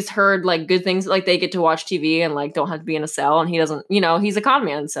 because he's heard like good things, like they get to watch TV and like don't have to be in a cell, and he doesn't, you know, he's a con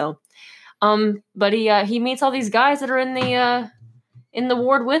man. So, but he meets all these guys that are in the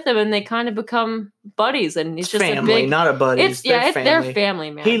ward with him, and they kind of become buddies, and it's just family, a big, not a buddies. It's their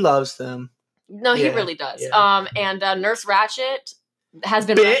family, man. He loves them. No, he really does. Yeah. And Nurse Ratched has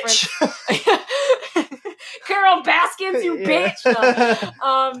been bitch. Carol Baskins, you bitch.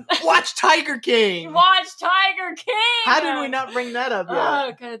 Watch Tiger King. Watch Tiger King. How did we not bring that up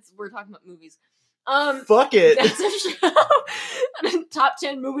yet? Because we're talking about movies. Fuck it. That's a show. Top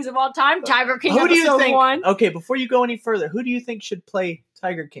 10 movies of all time. Tiger King. Who do you think? 1. Okay, before you go any further, who do you think should play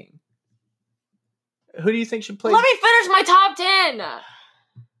Tiger King? Who do you think should play? Let me finish my top 10.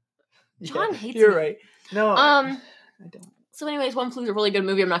 John hates You're me. right. No, I don't. So anyways, One Flew is a really good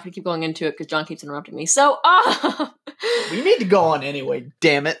movie. I'm not going to keep going into it because John keeps interrupting me. So, we need to go on anyway,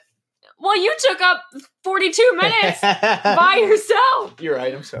 damn it. Well, you took up 42 minutes by yourself. You're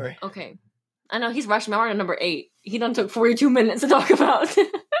right, I'm sorry. Okay. I know, he's rushing. We're on number 8. He done took 42 minutes to talk about.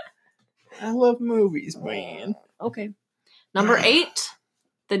 I love movies, man. Okay. Number 8,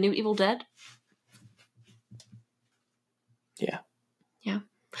 The New Evil Dead. Yeah. Yeah.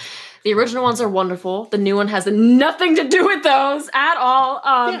 The original ones are wonderful. The new one has nothing to do with those at all.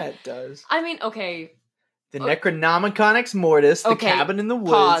 Yeah, it does. I mean, okay. The Necronomicon Ex Mortis, The Okay, Cabin in the Woods.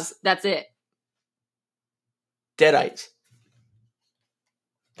 Pause. That's it. Deadites.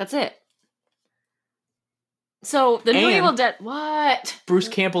 That's it. So, The New And Evil Dead... What? Bruce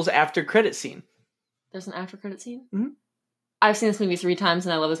Campbell's after credit scene. There's an after credit scene? Mm-hmm. I've seen this movie 3 times,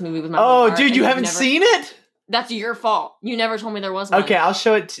 and I love this movie with my Oh, whole heart, dude, you haven't seen it? That's your fault. You never told me there was one. Okay, I'll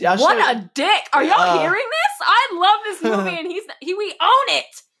show it. What a dick! Are y'all hearing this? I love this movie, and we own it.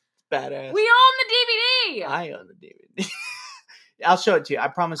 Badass. We own the DVD. I own the DVD. I'll show it to you. I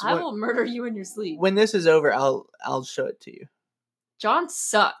promise. I will murder you in your sleep. When this is over, I'll show it to you. John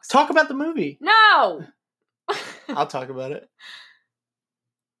sucks. Talk about the movie. No. I'll talk about it.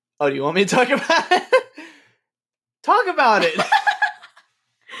 Oh, do you want me to talk about it? Talk about it.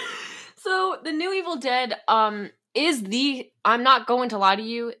 So, The New Evil Dead is I'm not going to lie to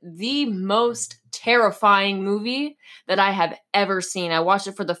you, the most terrifying movie that I have ever seen. I watched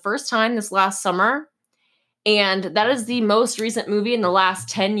it for the first time this last summer, and that is the most recent movie in the last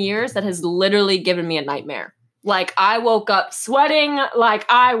 10 years that has literally given me a nightmare. Like, I woke up sweating like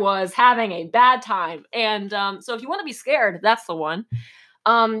I was having a bad time. And so if you want to be scared, that's the one.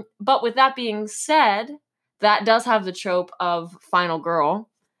 But with that being said, that does have the trope of final girl.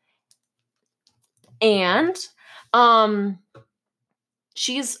 And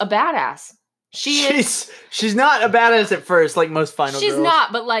she's a badass. She's not a badass at first, like most final girls. She's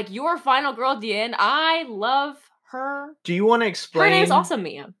not, but like your final girl at the end, I love her. Do you want to explain? Her name's also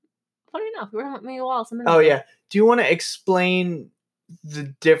Mia. Funny enough, we were talking about Mia Wallace a minute ago. yeah. Do you want to explain the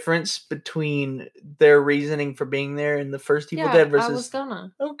difference between their reasoning for being there in the first Evil Dead versus? I was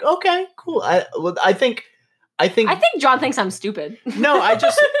gonna. Okay, cool. I think John thinks I'm stupid. No, I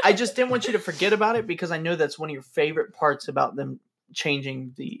just didn't want you to forget about it because I know that's one of your favorite parts about them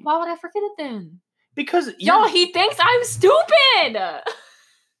changing the. Why would I forget it then? Because he thinks I'm stupid.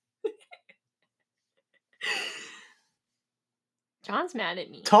 John's mad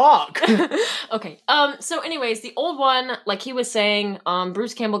at me. Talk. Okay. So anyways, the old one, like he was saying,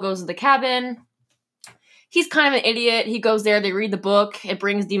 Bruce Campbell goes to the cabin. he's kind of an idiot. He goes there, they read the book, it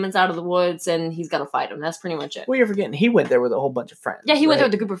brings demons out of the woods, and he's got to fight them. That's pretty much it. Well, you're forgetting he went there with a whole bunch of friends. Yeah, he went right? there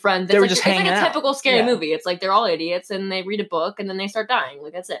with a group of friends. They were just it's like hanging a out. typical scary Yeah. movie. It's like they're all idiots, and they read a book, and then they start dying.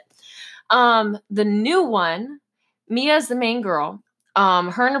 Like, that's it. The new one, Mia's the main girl.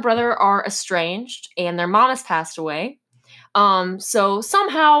 Her and her brother are estranged, and their mom has passed away. So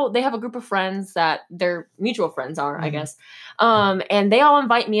somehow they have a group of friends that their mutual friends are, I Mhm. guess. And they all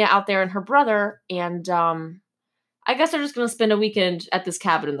invite Mia out there and her brother, and I guess they're just gonna spend a weekend at this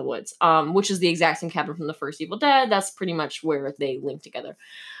cabin in the woods, which is the exact same cabin from the first Evil Dead. That's pretty much where they link together.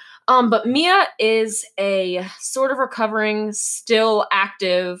 But Mia is a sort of recovering, still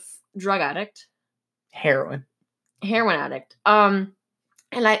active drug addict, Heroin. heroin addict.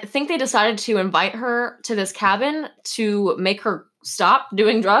 And I think they decided to invite her to this cabin to make her stop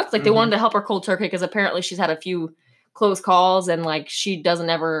doing drugs. Like, they Mhm. wanted to help her cold turkey because apparently she's had a few close calls and like she doesn't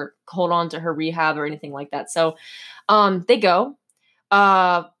ever hold on to her rehab or anything like that. So they go.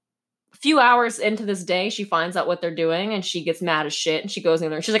 A few hours into this day, she finds out what they're doing and she gets mad as shit and she goes in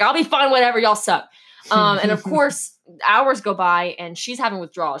there and she's like, I'll be fine, whatever, y'all suck. And of course, hours go by and she's having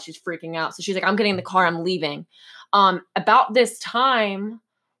withdrawals. She's freaking out. So she's like, I'm getting in the car, I'm leaving. About this time,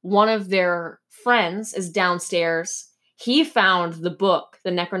 one of their friends is downstairs. He found the book,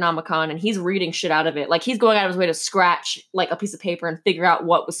 the Necronomicon, and he's reading shit out of it. Like, he's going out of his way to scratch like a piece of paper and figure out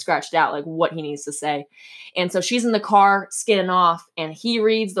what was scratched out, like what he needs to say. And so she's in the car skidding off and he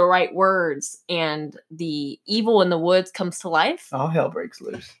reads the right words and the evil in the woods comes to life. All hell breaks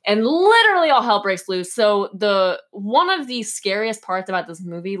loose. And literally all hell breaks loose. So one of the scariest parts about this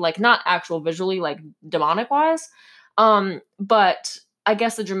movie, like not actual visually, like demonic wise, but I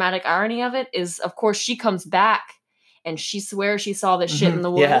guess the dramatic irony of it is, of course, she comes back and she swears she saw this shit in the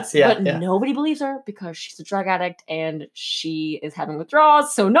woods, but nobody believes her because she's a drug addict and she is having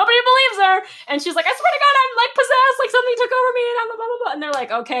withdrawals, so nobody believes her. And she's like, I swear to God, I'm like possessed, like something took over me, and I'm blah, blah, blah. And they're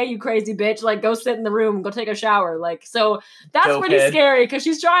like, okay, you crazy bitch, like go sit in the room, go take a shower. Like, so that's Dope pretty head. scary because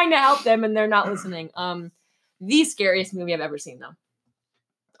she's trying to help them and they're not listening. The scariest movie I've ever seen, though.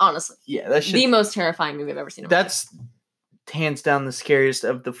 Honestly. Yeah, that should, The most terrifying movie I've ever seen. that's hands down the scariest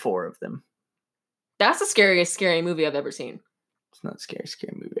of the four of them. That's the scariest scary movie I've ever seen. It's not a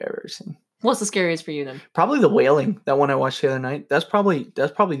scary movie I've ever seen. What's the scariest for you then? Probably The Wailing, that one I watched the other night. That's probably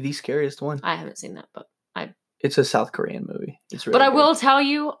the scariest one. I haven't seen that, but It's a South Korean movie. It's really but I good. will tell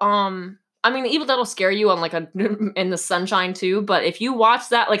you, I mean, the Evil Dead will scare you on like in the sunshine too. But if you watch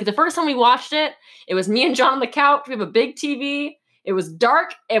that, like the first time we watched it, it was me and John on the couch. We have a big TV. It was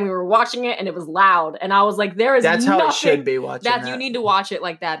dark, and we were watching it, and it was loud. And I was like, "There is That's nothing how it should be watching that that. you need to watch it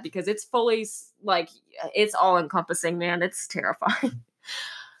like that because it's fully like it's all encompassing, man. It's terrifying."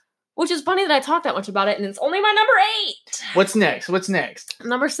 Which is funny that I talk that much about it, and it's only my number 8. What's next?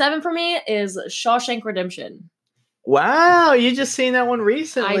 Number 7 for me is Shawshank Redemption. Wow, you just seen that one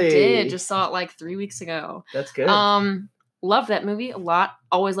recently. I did. Just saw it like 3 weeks ago. That's good. Love that movie a lot.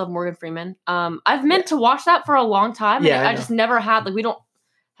 Always love Morgan Freeman. I've meant to watch that for a long time. Yeah, and I I just never had, like, we don't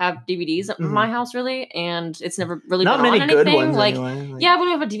have DVDs at my house really, and it's never really Not been many on good anything. ones Like, anyway. Like, yeah, we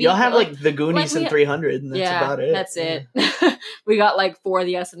don't have a DVD. y'all have like The Goonies like, and 300, and that's about it. That's it. We got like 4 of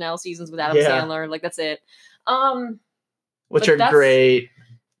the SNL seasons with Adam Yeah. Sandler. Like, that's it. Which but are that's- great.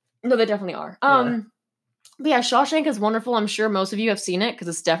 No, they definitely are. Yeah. But yeah, Shawshank is wonderful. I'm sure most of you have seen it because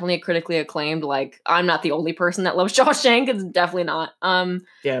it's definitely a critically acclaimed. Like, I'm not the only person that loves Shawshank. It's definitely not.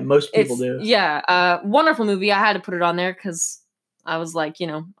 Yeah, most people do. Yeah, wonderful movie. I had to put it on there because I was like,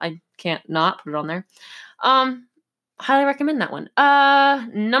 I can't not put it on there. Highly recommend that one.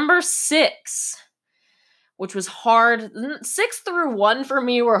 Number 6, which was hard. 6 through 1 for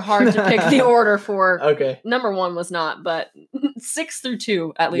me were hard to pick the order for. Okay. Number 1 was not, but 6 through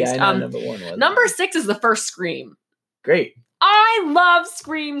 2 at least. Yeah, I know number 1 was. Number 6 is the first Scream. Great. I love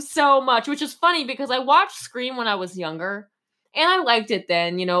Scream so much, which is funny because I watched Scream when I was younger. And I liked it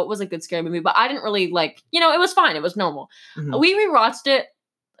then, it was a good scary movie, but I didn't really like, it was fine. It was normal. Mhm. We rewatched it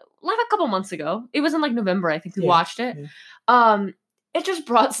like a couple months ago. It was in like November, I think we watched it. Yeah. It just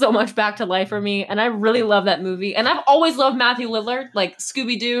brought so much back to life for me. And I really love that movie. And I've always loved Matthew Lillard, like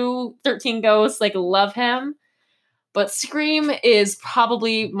Scooby-Doo, 13 Ghosts, like love him. But Scream is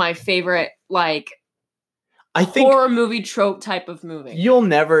probably my favorite, like, I think horror movie trope type of movie. you'll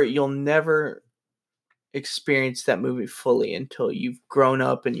never experience that movie fully until you've grown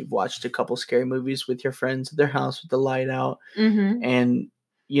up and you've watched a couple scary movies with your friends at their house with the light out, Mm-hmm. and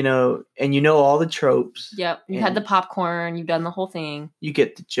you know all the tropes. Yep. You had And the popcorn. You've done the whole thing. you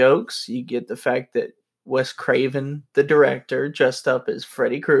get the jokes. You get the fact that Wes Craven, the director, dressed up as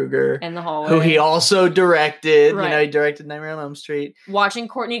Freddy Krueger, In the hallway. who he also directed. Right. You know, he directed Nightmare on Elm Street. Watching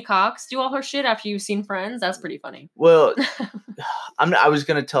Courtney Cox do all her shit after you've seen Friends, that's pretty funny. Well, I was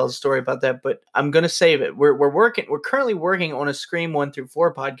gonna tell a story about that, but I'm gonna save it. We're currently working on a Scream 1 through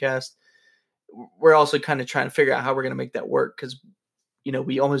 4 podcast. We're also kind of trying to figure out how we're gonna make that work because, you know,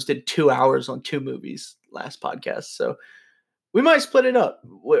 we almost did 2 hours on 2 movies last podcast, so we might split it up.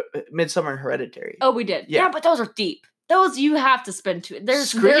 Midsommar and Hereditary. Oh, we did. Yeah. Yeah, but those are deep. Those you have to spend two.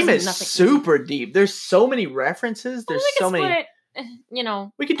 Scream there's is nothing super deep. There's so many references. Well, There's we could so split many. It, you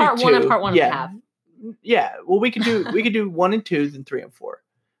know, We could do part 2. one and part one yeah. and a half. Yeah. Well, we could do 1 and 2, then 3 and 4.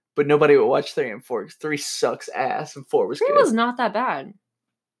 But nobody would watch 3 and 4 because 3 sucks ass and 4 was 3 good. was not that bad.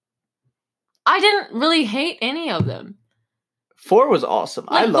 I didn't really hate any of them. 4 was awesome.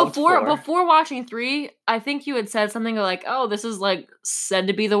 I loved 4. Before watching 3, I think you had said something like, "Oh, this is like said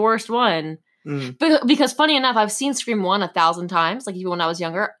to be the worst one." Mm. Because funny enough, I've seen Scream 1 1,000 times, like even when I was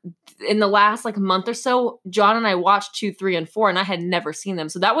younger. In the last like month or so, John and I watched 2, 3, and 4, and I had never seen them.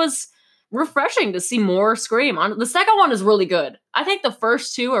 So that was refreshing to see more Scream. The second one is really good. I think the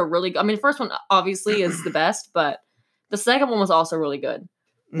first 2 are really good. I mean, the first one obviously is the best, but the second one was also really good.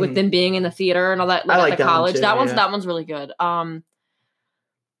 With them being in the theater and all that, like I like at the that one college. too, That one's really good. But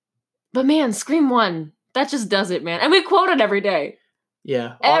man, Scream 1, that just does it, man. And we quote it every day.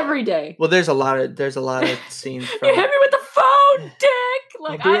 Yeah. Every day. Well, there's a lot of scenes from You hit me with the phone, dick!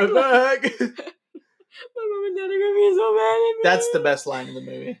 Like, I'll be right back. my mom and dad are gonna be so mad at me. That's the best line in the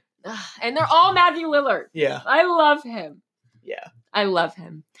movie. And they're all Matthew Lillard. Yeah. I love him. Yeah. I love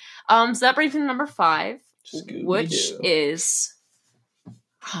him. So that brings me to number 5, Scooby-Doo. which is,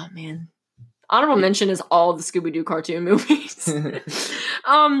 oh man, honorable mention is all the Scooby-Doo cartoon movies.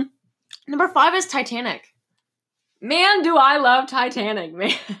 Number 5 is Titanic. Man, do I love Titanic,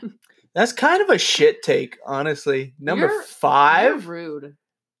 man. That's kind of a shit take, honestly. Number You're 5 rude.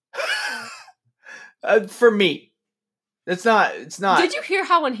 for me. It's not. Did you hear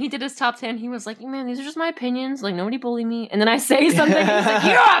how when he did his top 10, he was like, "Man, these are just my opinions. Like, nobody bully me." And then I say something, he's like,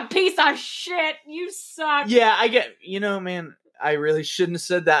 "You're a piece of shit. You suck." Yeah, I get. You know, man, I really shouldn't have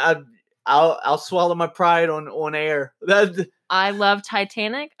said that. I'll swallow my pride on air. I love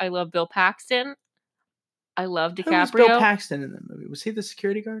Titanic. I love Bill Paxton. I love DiCaprio. Who was Bill Paxton in that movie? Was he the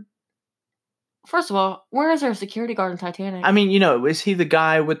security guard? First of all, where is there a security guard in Titanic? I mean, you know, is he the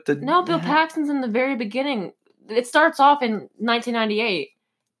guy with the... No, Bill Paxton's in the very beginning. It starts off in 1998,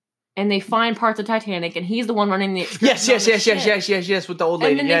 and they find parts of Titanic, and he's the one running the excursion. Yes, with the old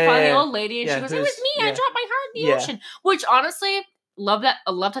lady. And then they find the old lady, and she goes, "It was me. I dropped my heart in the ocean." Which, honestly, love that.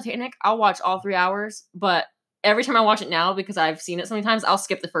 I love Titanic. I'll watch all 3 hours, but every time I watch it now, because I've seen it so many times, I'll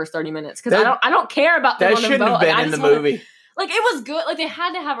skip the first 30 minutes because I don't care about that shouldn't have been in the movie. Like, it was good. Like, they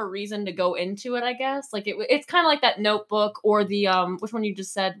had to have a reason to go into it, I guess. Like, it's kind of like that Notebook or the which one you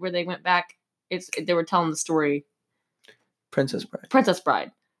just said where they went back. They were telling the story. Princess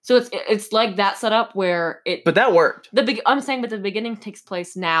Bride. So it's like that setup where it. But that worked. I'm saying, but the beginning takes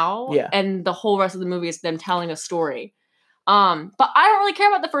place now, and the whole rest of the movie is them telling a story. But I don't really care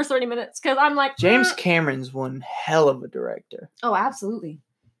about the first 30 minutes because I'm like, James Cameron's one hell of a director. Oh, absolutely.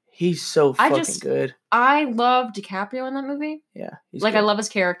 He's so fucking good. I love DiCaprio in that movie. Yeah, I love his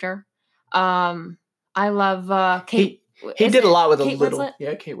character. I love Kate. He did a lot with Kate a little. Winslet?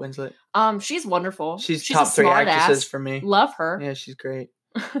 Yeah, Kate Winslet. She's wonderful. She's top 3 actresses for me. Love her. Yeah, she's great.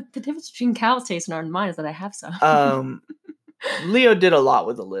 The difference between Cal's taste and mine is that I have some. Leo did a lot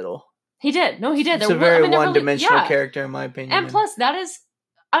with a little. He did. No, he did. It's a very one-dimensional character, in my opinion. And plus, that is,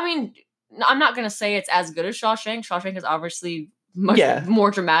 I mean, I'm not going to say it's as good as Shawshank. Shawshank is obviously much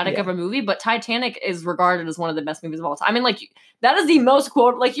more dramatic of a movie, but Titanic is regarded as one of the best movies of all time. I mean, like, that is the most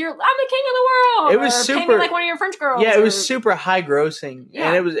quote, like, I'm the king of the world. It was super, like one of your French girls. Yeah, it was super high grossing.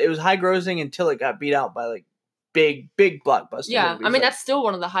 Yeah. And it was high grossing until it got beat out by, like, big blockbuster Yeah, movies. I mean, that's still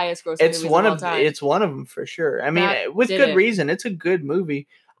one of the highest grossing movies of all time. It's one of them for sure. I mean, with good reason. It's a good movie.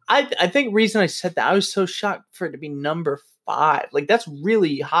 I think reason I said that, I was so shocked for it to be number 5. Like, that's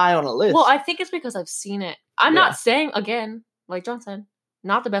really high on a list. Well, I think it's because I've seen it. I'm not saying, again, like John said,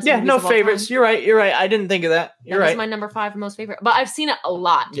 not the best movies no of all favorites. time. You're right. I didn't think of that. You're right. That's my number 5 most favorite. But I've seen it a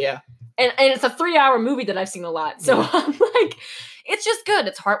lot. Yeah. And it's a 3-hour movie that I've seen a lot. So I'm like, it's just good.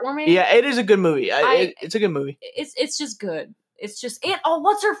 It's heartwarming. Yeah, it is a good movie. It's a good movie. It's just good. It's just it. Oh,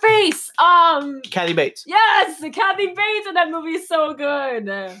 what's her face? Kathy Bates. Yes, Kathy Bates in that movie is so good.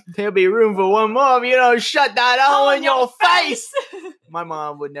 There'll be room for one more. Shut that hole in your face. My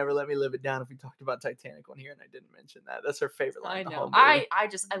mom would never let me live it down if we talked about Titanic on here, and I didn't mention that. That's her favorite line. I know. I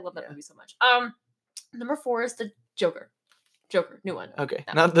love that movie so much. Number 4 is the Joker. Joker, new one. Okay,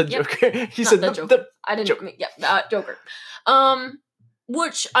 That not the Yep. Joker. You Not said the Joker. I didn't. Joker. Joker.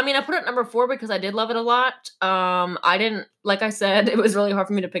 Which I mean, I put it at number 4 because I did love it a lot. I didn't, like I said, it was really hard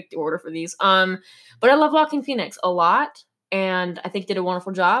for me to pick the order for these. But I love Joaquin Phoenix a lot, and I think he did a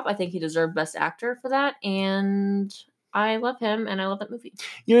wonderful job. I think he deserved Best Actor for that, and I love him, and I love that movie.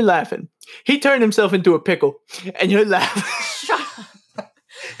 You're laughing. He turned himself into a pickle, and you're laughing. Shut up.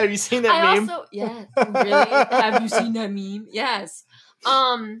 Have you seen that meme? Yeah, really? Have you seen that meme? Yes.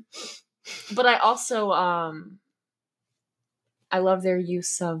 But I also I love their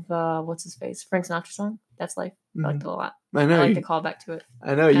use of what's his face? Frank Sinatra song. That's Life. I liked it a lot. I know. I like the callback to it.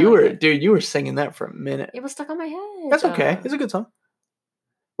 I know you were, dude. You were singing that for a minute. It was stuck on my head. That's okay. It's a good song.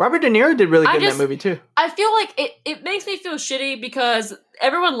 Robert De Niro did really good in that movie too. I feel like it makes me feel shitty because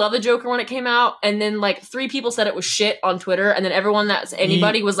everyone loved the Joker when it came out, and then like 3 people said it was shit on Twitter, and then everyone that's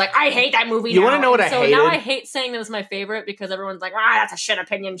anybody was like, I hate that movie. You want to know what I hated? So now I hate saying that it's my favorite because everyone's like, that's a shit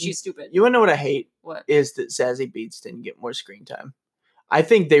opinion. She's stupid. You want to know what I hate? What is that Zazie Beetz didn't get more screen time? I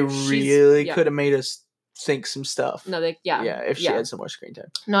think they really could have made us think some stuff. No, if she had some more screen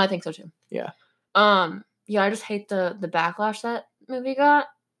time. No, I think so too. Yeah. I just hate the backlash that movie got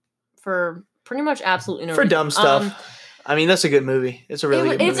for pretty much absolutely no reason. Dumb stuff. I mean, that's a good movie. It's a really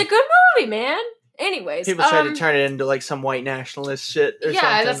good movie. It's a good movie, man. Anyways, people try to turn it into like some white nationalist shit or something.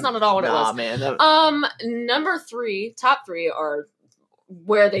 Yeah, that's not at all what it was. Man. Number 3, top 3 are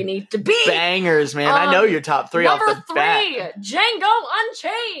where they need to be. Bangers, man. I know your top 3 off the bat. Number 3, Django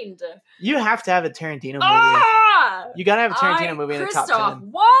Unchained. You have to have a Tarantino movie. You gotta have a Tarantino movie in the top 10. Christoph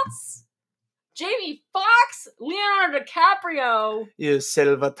Waltz, Jamie Foxx, Leonardo DiCaprio. You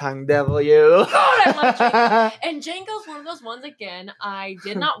silver tongue devil, you. God, I love Django. And Django's one of those ones again I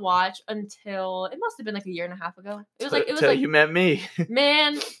did not watch until it must have been like a year and a half ago. It was like you met me,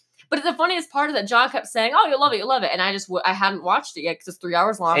 man. But the funniest part is that John kept saying, "Oh, you'll love it," and I hadn't watched it yet because it's 3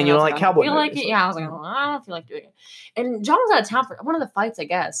 hours long. And you don't like cowboy movies. Like it? Yeah, I was like, I don't feel like doing it. And John was out of town for one of the fights, I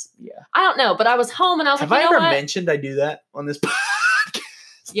guess. Yeah, I don't know, but I was home and I was like, have I ever mentioned I do that on this podcast?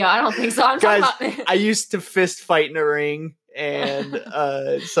 Yeah, I don't think so. Guys, I used to fist fight in a ring, and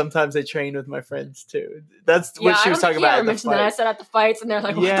sometimes I train with my friends too. That's what she was talking about. I mentioned that I said at the fights, and they're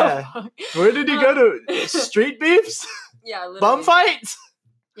like, "What the fuck? Where did he go to? Street beefs? Yeah, literally. Bum fights?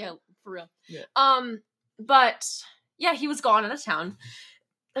 Yeah, for real. Yeah. But yeah, he was gone out of town,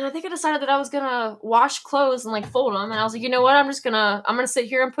 and I think I decided that I was gonna wash clothes and like fold them, and I was like, you know what? I'm gonna sit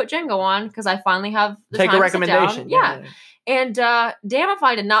here and put Django on because I finally have the take time a recommendation. Yeah. And damn if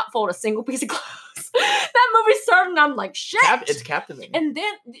I did not fold a single piece of clothes. That movie started and I'm like, shit. It's captivating. And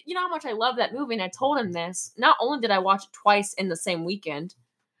then, you know how much I love that movie, and I told him this. Not only did I watch it twice in the same weekend,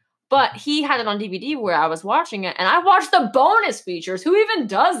 but he had it on DVD where I was watching it, and I watched the bonus features. Who even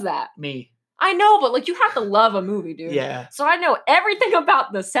does that? Me. I know, but like you have to love a movie, dude. Yeah. So I know everything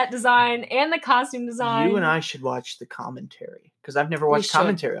about the set design and the costume design. You and I should watch the commentary because I've never watched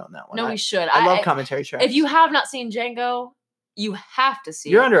commentary on that one. No, we should. I love commentary tracks. If you have not seen Django, you have to see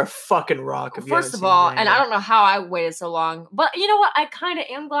You're it. under a fucking rock. First of all, and I don't know how I waited so long, but you know what? I kind of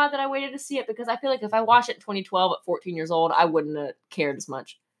am glad that I waited to see it because I feel like if I watched it in 2012 at 14 years old, I wouldn't have cared as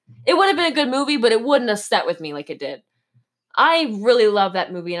much. It would have been a good movie, but it wouldn't have set with me like it did. I really love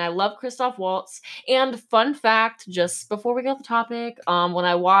that movie, and I love Christoph Waltz. And fun fact, just before we go to the topic, when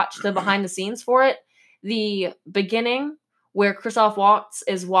I watched the behind the scenes for it, the beginning where Christoph Waltz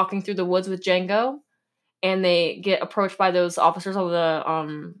is walking through the woods with Django, and they get approached by those officers of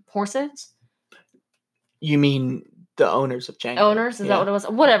the horses. You mean the owners of Django? Owners? Is that what it was?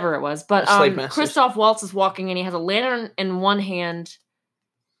 Whatever it was. But Christoph Waltz is walking, and he has a lantern in one hand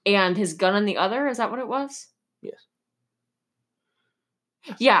and his gun in the other. Is that what it was? Yes.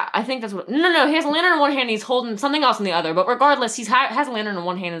 Yeah, I think that's what... No, he has a lantern in one hand, he's holding something else in the other, but regardless, he has a lantern in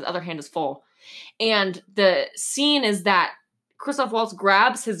one hand, his other hand is full. And the scene is that Christoph Waltz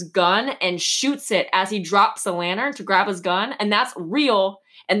grabs his gun and shoots it as he drops the lantern to grab his gun, and that's real,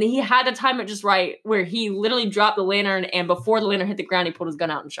 and he had to time it just right, where he literally dropped the lantern, and before the lantern hit the ground, he pulled his gun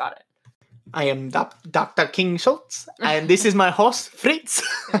out and shot it. I am Dr. King Schultz, and this is my horse, Fritz.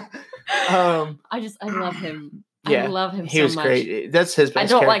 I love him. Yeah, I love him so much. He was great. That's his best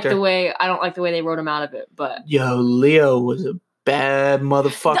character. I don't like the way they wrote him out of it, but... Yo, Leo was a bad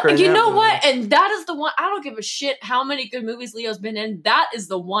motherfucker. You know what? And that is the one... I don't give a shit how many good movies Leo's been in. That is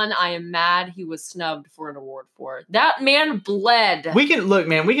the one I am mad he was snubbed for an award for. That man bled. We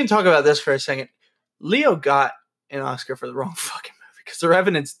can talk about this for a second. Leo got an Oscar for the wrong fucking movie. Because The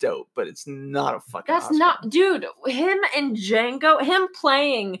Revenant's dope, but it's not a fucking That's Oscar. not... Dude, him and Django, him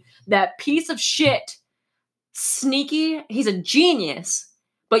playing that piece of shit... Sneaky, he's a genius,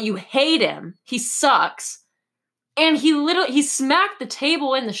 but you hate him. He sucks. And he smacked the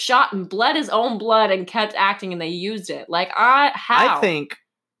table in the shot and bled his own blood and kept acting, and they used it. Like, how? I think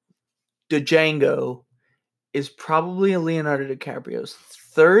Django is probably Leonardo DiCaprio's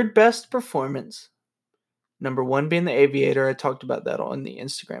third best performance. Number one being The Aviator. I talked about that on the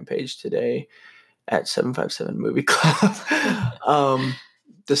Instagram page today at 757 Movie Club.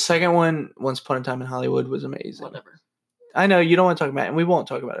 The second one, Once Upon a Time in Hollywood, was amazing. Whatever. I know you don't want to talk about it, and we won't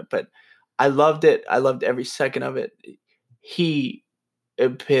talk about it, but I loved it. I loved every second of it. He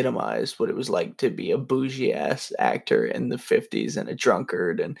epitomized what it was like to be a bougie ass actor in the 50s and a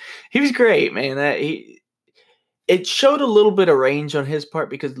drunkard, and he was great, man. It showed a little bit of range on his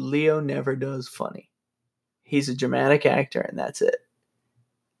part because Leo never does funny. He's a dramatic actor, and that's it.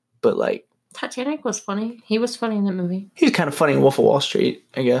 But like, Titanic was funny. He was funny in that movie. He's kind of funny in Wolf of Wall Street,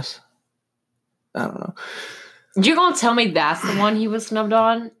 I guess. I don't know. You gonna tell me that's the one he was snubbed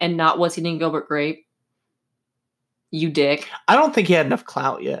on and not What's Eating Gilbert Grape? You dick. I don't think he had enough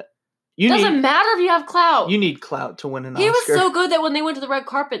clout yet. Doesn't matter if you have clout. You need clout to win an Oscar. He was so good that when they went to the red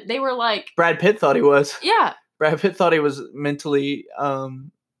carpet, they were like... Brad Pitt thought he was. Yeah. Brad Pitt thought he was mentally...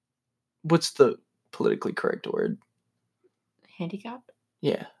 what's the politically correct word? Handicapped?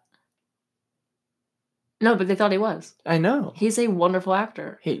 Yeah. No, but they thought he was. I know. He's a wonderful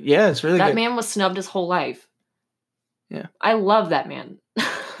actor. It's really good. That man was snubbed his whole life. Yeah. I love that man.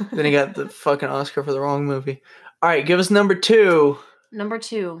 Then he got the fucking Oscar for the wrong movie. All right, give us number 2. Number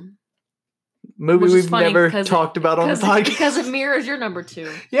 2. Movie we've never talked about on the podcast. Because it mirrors your number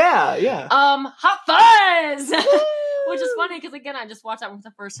 2. Yeah. Hot Fuzz! Which is funny because, again, I just watched that one for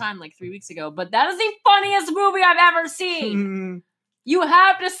the first time like 3 weeks ago. But that is the funniest movie I've ever seen. You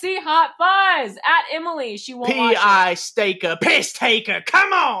have to see Hot Fuzz at Emily. She won't watch it. P.I. Staker, piss taker,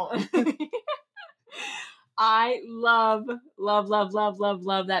 come on! I love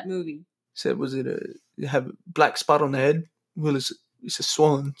that movie. So was it have a black spot on the head? Well, it's a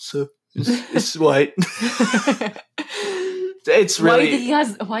swan, so it's white. It's really...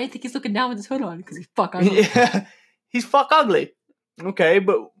 Why do you think he's looking down with his hood on? Because he's fuck ugly. Yeah, he's fuck ugly. Okay,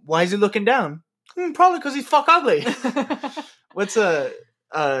 but why is he looking down? Probably because he's fuck ugly. What's well,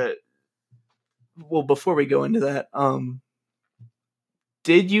 before we go into that,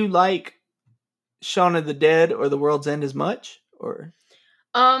 did you like Shaun of the Dead or The World's End as much? Or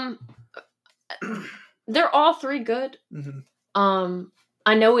they're all three good. Mm-hmm.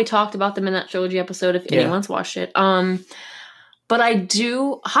 I know we talked about them in that trilogy episode if anyone's watched it. But I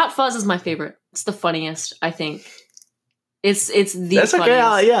do... Hot Fuzz is my favorite. It's the funniest, I think. It's the That's funniest.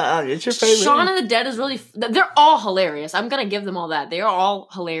 Okay. Yeah, it's your favorite. Shaun of the Dead is really... They're all hilarious. I'm going to give them all that. They are all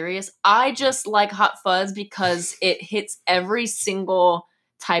hilarious. I just like Hot Fuzz because it hits every single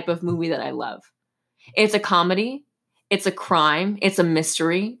type of movie that I love. It's a comedy. It's a crime. It's a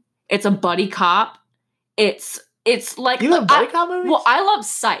mystery. It's a buddy cop. It's like... You love buddy cop movies? Well, I love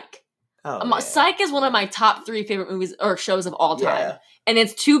Psych. Oh, yeah. Psych is one of my top 3 favorite movies or shows of all time. Yeah. And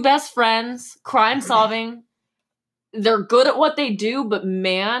it's two best friends, crime solving. They're good at what they do, but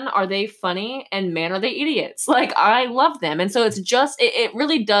man, are they funny and man, are they idiots. Like, I love them. And so it's just, it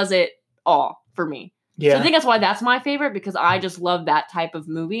really does it all for me. Yeah. So I think that's why that's my favorite, because I just love that type of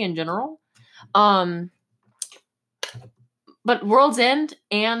movie in general. But World's End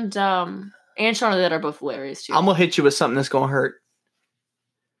and Shaun of the Dead are both hilarious too. I'm going to hit you with something that's going to hurt.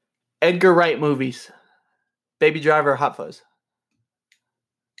 Edgar Wright movies. Baby Driver or Hot Fuzz?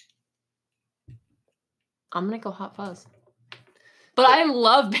 I'm going to go Hot Fuzz. But I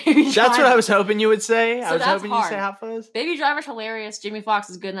love Baby Driver. That's what I was hoping you would say. So I was hoping you'd say Hot Fuzz. Baby Driver's hilarious. Jamie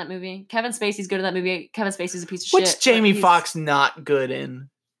Foxx is good in that movie. Kevin Spacey's good in that movie. Kevin Spacey's a piece of shit. What's Jamie Foxx not good in?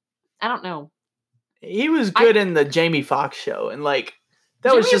 I don't know. He was good in the Jamie Foxx show. And like, that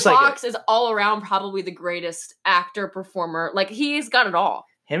Jamie was just like... Jamie Foxx is all around probably the greatest actor, performer. Like, he's got it all.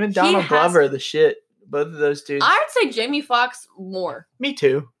 Him and Donald Glover are the shit. Both of those dudes. I'd say Jamie Foxx more. Me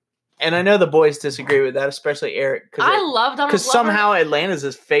too. And I know the boys disagree with that, especially Eric. I love Donald Glover. Because somehow Atlanta's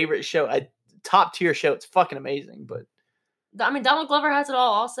his favorite show. A top tier show. It's fucking amazing. But I mean, Donald Glover has it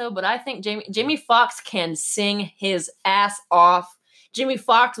all also. But I think Jamie Foxx can sing his ass off. Jamie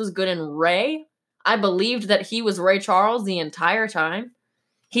Foxx was good in Ray. I believed that he was Ray Charles the entire time.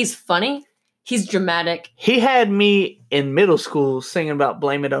 He's funny. He's dramatic. He had me in middle school singing about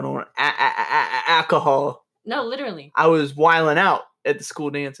Blame It On Alcohol. No, literally. I was wiling out at the school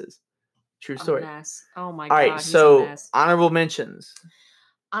dances. True story. Oh my god. All right, so honorable mentions.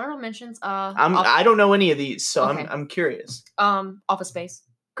 Honorable mentions. I don't know any of these, so okay. I'm curious. Office Space.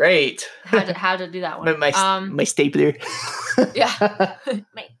 Great. How to do that one? My stapler. Yeah,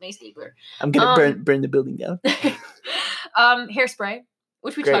 my stapler. I'm gonna burn the building down. Hairspray.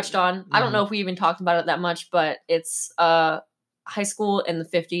 which we Great. touched on. I don't know if we even talked about it that much, but it's high school in the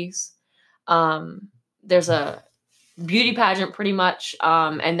 50s. There's a beauty pageant pretty much,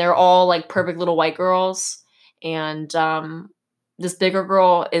 and they're all like perfect little white girls, and this bigger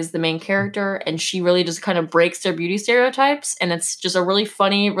girl is the main character, and she really just kind of breaks their beauty stereotypes, and it's just a really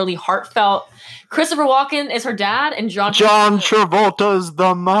funny, really heartfelt. Christopher Walken is her dad, and John Travolta's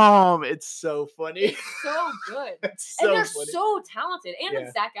the mom. It's so funny. It's so good. It's and so they're funny. so talented. And Yeah.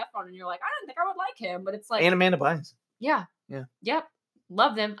 it's Zac Efron, and you're like, I didn't think I would like him, but it's like, And Amanda Bynes. yeah. Yeah. Yep.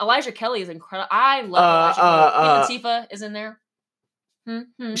 Love them. Elijah Kelly is incredible. I love Elijah Kelly. Queen Latifah is in there.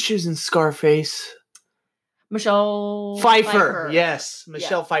 She was in Scarface. Michelle Pfeiffer. Yes.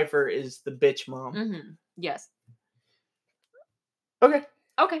 Michelle Pfeiffer is the bitch mom. Yes. Okay.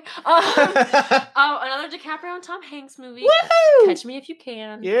 Okay. Another DiCaprio and Tom Hanks movie. Woohoo! Catch Me If You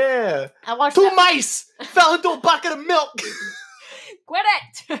Can. Yeah. I watched Two mice fell into a bucket of milk. Quit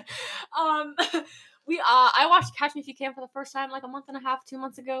it. I watched Catch Me If You Can for the first time like a month and a half, 2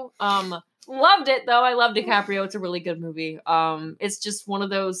 months ago. Loved it though. I love DiCaprio. It's a really good movie. It's just one of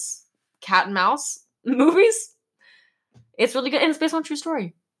those cat and mouse movies. It's really good, and it's based on a true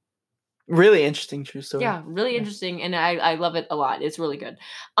story. Really interesting true story. Yeah, really interesting, and I love it a lot. It's really good.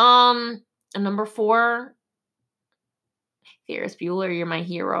 And number 4, Ferris Bueller, You're My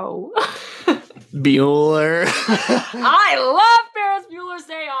Hero. Bueller. I love Ferris Bueller's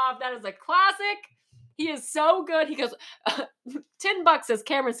Day Off. That is a classic. He is so good. He goes, $10 says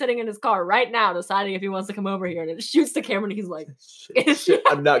Cameron's sitting in his car right now deciding if he wants to come over here. And it shoots the camera and he's like, shit,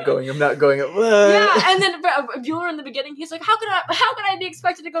 I'm not going. Yeah, and then Bueller in the beginning, he's like, how could I be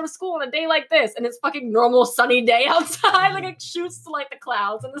expected to go to school on a day like this? And it's fucking normal sunny day outside. Like it shoots to like the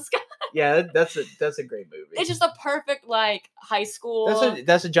clouds in the sky. Yeah, that's a great movie. It's just a perfect like high school.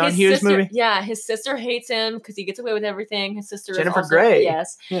 That's a John Hughes movie. Yeah, his sister hates him because he gets away with everything. His sister Jennifer is also, Grey.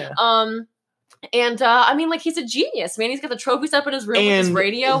 Yes. Yeah. And I mean, like, he's a genius, man. He's got the trophies up in his room with his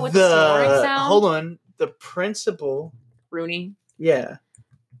radio with the snoring sound. Hold on. The principal. Rooney. Yeah.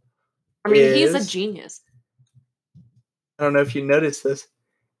 I mean, he's a genius. I don't know if you noticed this.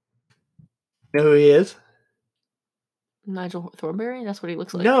 You know who he is? Nigel Thornberry? That's what he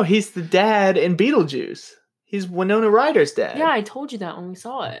looks like. No, he's the dad in Beetlejuice. He's Winona Ryder's dad. Yeah, I told you that when we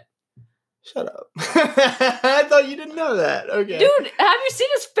saw it. Shut up. I thought you didn't know that. Okay. Dude, have you seen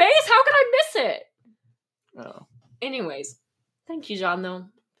his face? How could I miss it? Oh. Anyways, thank you, John, though.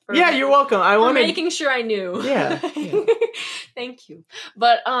 Yeah, you're welcome. I wanted making sure I knew. Yeah. Thank you.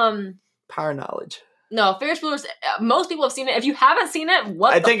 But power knowledge. No, Ferris Bueller's. Most people have seen it. If you haven't seen it,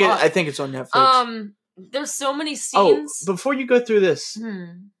 I think it's on Netflix. There's so many scenes. Oh, before you go through this,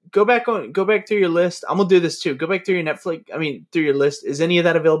 go back through your list. I'm gonna do this too. Go back through your Netflix. Through your list. Is any of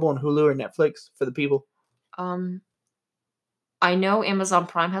that available on Hulu or Netflix for the people? I know Amazon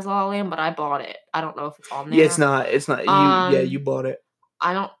Prime has La La Land, but I bought it. I don't know if it's on there. Yeah, it's not. It's not. You bought it.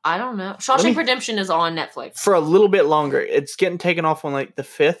 I don't know. Shawshank Redemption is on Netflix for a little bit longer. It's getting taken off on like the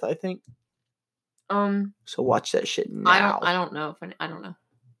 5th, I think. So watch that shit now. I don't know. I don't know.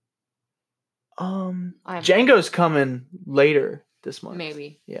 Django's coming later this month.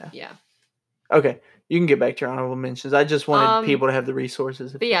 Maybe. Yeah. Yeah. Okay. You can get back to your honorable mentions. I just wanted people to have the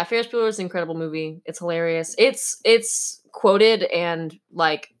resources. But yeah, Ferris Bueller's an incredible movie. It's hilarious. It's quoted and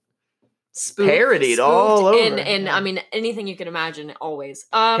like parodied all over. And I mean anything you can imagine always.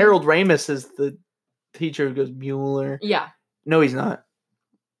 Harold Ramis is the teacher who goes Bueller. Yeah. No, he's not.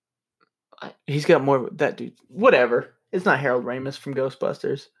 He's got more that dude. Whatever. It's not Harold Ramis from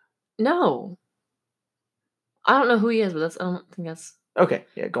Ghostbusters. No. I don't know who he is, but I don't think that's okay.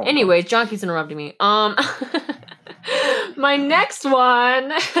 Yeah, go on. Anyways, John keeps interrupting me. My next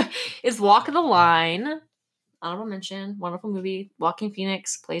one is Walk the Line. Honorable mention, wonderful movie. Joaquin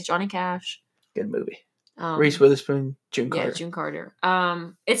Phoenix plays Johnny Cash. Good movie. Reese Witherspoon, June Carter. Yeah, June Carter.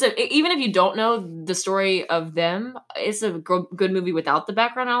 Even if you don't know the story of them, it's a good movie without the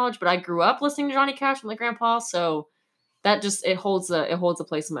background knowledge. But I grew up listening to Johnny Cash with my grandpa, so that just it holds a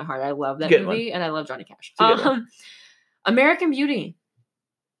place in my heart. I love that movie, and I love Johnny Cash. American Beauty.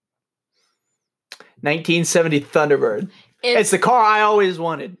 1970 Thunderbird. It's the car I always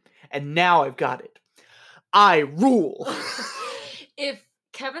wanted, and now I've got it. I rule. If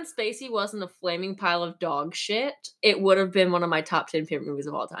Kevin Spacey wasn't a flaming pile of dog shit, it would have been one of my top 10 favorite movies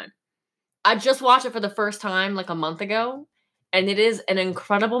of all time. I just watched it for the first time like a month ago, and it is an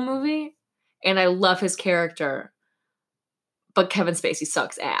incredible movie, and I love his character. But Kevin Spacey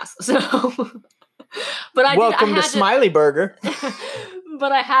sucks ass. So, but welcome to Smiley Burger.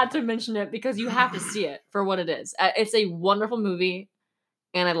 But I had to mention it because you have to see it for what it is. It's a wonderful movie,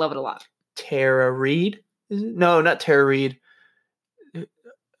 and I love it a lot. Tara Reid? No, not Tara Reid.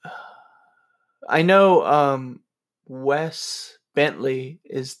 I know Wes Bentley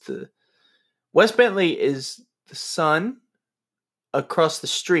is the son across the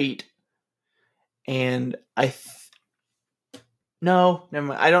street, and no, never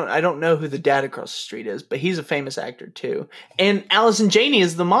mind. I don't know who the dad across the street is, but he's a famous actor too. And Allison Janney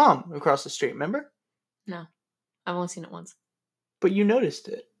is the mom across the street, remember? No. I've only seen it once. But you noticed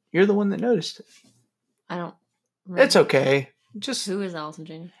it. You're the one that noticed it. I don't remember. It's okay. Just Who is Allison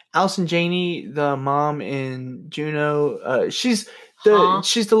Janney? Allison Janney, the mom in Juno. She's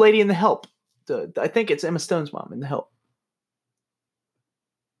the lady in The Help. I think it's Emma Stone's mom in The Help.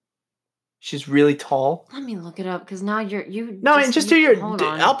 She's really tall. Let me look it up because now you. No, and just do your. Hold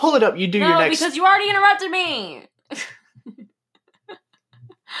on. I'll pull it up. You do your next. No, because you already interrupted me.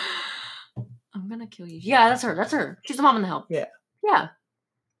 I'm gonna kill you. Yeah, that's her. That's her. She's the mom in The Help. Yeah. Yeah.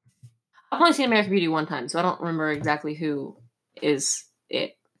 I've only seen American Beauty one time, so I don't remember exactly who is in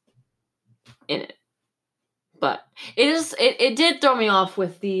it. But it did throw me off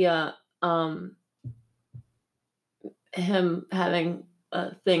with the him having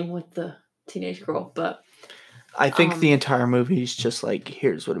a thing with the teenage girl, but I think the entire movie is just like,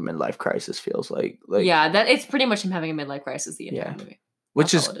 here's what a midlife crisis feels like. Yeah, that it's pretty much him having a midlife crisis the entire movie.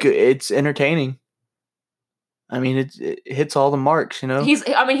 Which is good. It's entertaining. I mean, it hits all the marks, you know? He's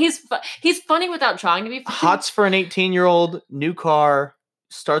funny without trying to be funny. Hots for an 18-year-old, new car,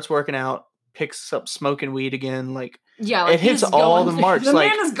 starts working out, picks up smoking weed again. Like, yeah, it hits all the marks. The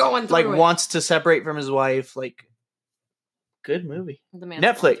man is going through like, it. wants to separate from his wife. Like, good movie.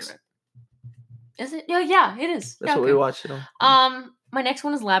 Netflix. Is it? Yeah, it is. That's what we watched it on. My next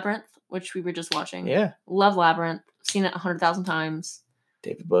one is Labyrinth, which we were just watching. Yeah. Love Labyrinth. Seen it 100,000 times.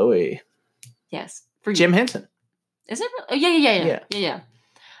 David Bowie. Yes. For Jim Henson. Is it? Oh, yeah.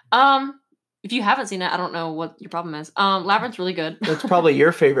 If you haven't seen it, I don't know what your problem is. Labyrinth's really good. That's probably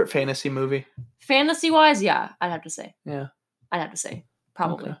your favorite fantasy movie. Fantasy-wise, yeah, I'd have to say. Yeah. I'd have to say.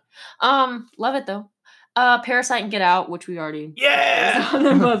 Probably. Okay. Love it, though. Parasite and Get Out, which we already... Yeah!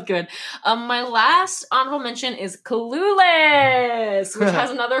 They're both good. My last honorable mention is Clueless, which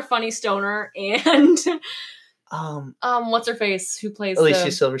has another funny stoner, and... what's her face? Who plays Alicia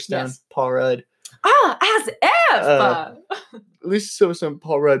Silverstone, yes. Paul Rudd. As if! Alicia Silverstone,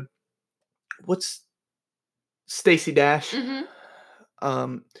 Paul Rudd. What's Stacey Dash?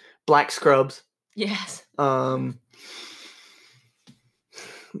 Mm-hmm. Black Scrubs. Yes. God,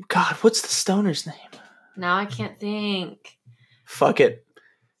 what's the stoner's name? Now I can't think. Fuck it.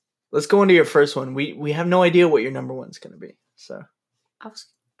 Let's go into your first one. We have no idea what your number one's going to be. So I was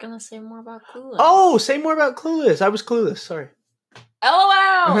going to say more about Clueless. Oh, say more about Clueless. I was clueless. Sorry.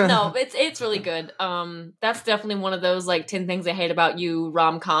 LOL. No, it's really good. That's definitely one of those like 10 Things I Hate About You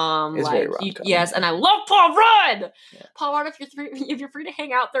rom-com. It's very rom-com. Yes, and I love Paul Rudd. Yeah. Paul Rudd, if you're free to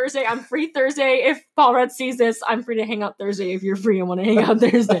hang out Thursday, I'm free Thursday. If Paul Rudd sees this, I'm free to hang out Thursday. If you're free and want to hang out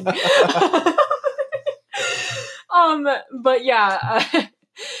Thursday. But yeah,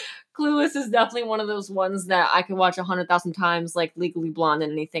 Clueless is definitely one of those ones that I can watch 100,000 times, like Legally Blonde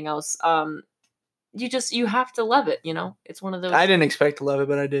and anything else. You have to love it, you know? It's one of those. I didn't expect to love it,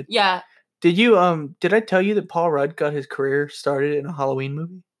 but I did. Yeah. Did I tell you that Paul Rudd got his career started in a Halloween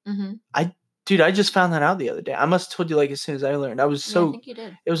movie? Mm-hmm. I just found that out the other day. I must have told you like as soon as I learned. I think you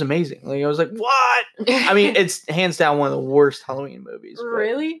did. It was amazing. Like I was like, what? I mean, it's hands down one of the worst Halloween movies.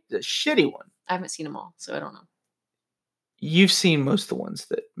 Really? The shitty one. I haven't seen them all, so I don't know. You've seen most of the ones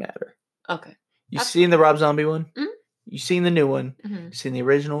that matter. Okay. You've seen the Rob Zombie one. Mm-hmm. You've seen the new one. Mm-hmm. You've seen the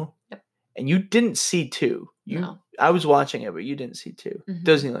original. Yep. And you didn't see 2. No. I was watching it, but you didn't see 2. Mm-hmm.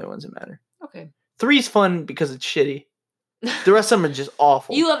 Those are the only ones that matter. Okay. 3's fun because it's shitty. The rest of them are just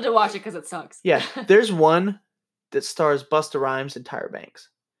awful. You love to watch it because it sucks. Yeah. There's one that stars Busta Rhymes and Tyra Banks.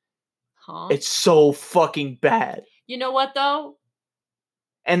 Huh? It's so fucking bad. You know what, though?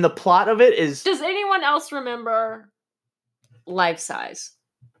 And the plot of it is... Does anyone else remember Life Size?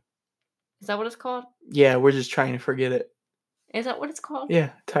 Is that what it's called? Yeah, we're just trying to forget it. Is that what it's called?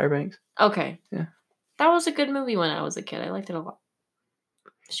 Yeah, Tyra Banks. Okay. Yeah. That was a good movie when I was a kid. I liked it a lot.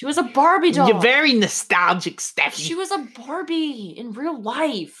 She was a Barbie doll. You're very nostalgic, Stephanie. She was a Barbie in real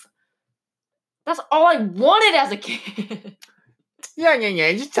life. That's all I wanted as a kid. Yeah.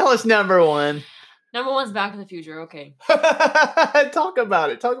 Just tell us number 1. Number 1's Back to the Future. Okay. Talk about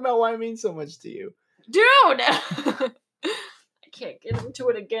it. Talk about why it means so much to you. Dude! I can't get into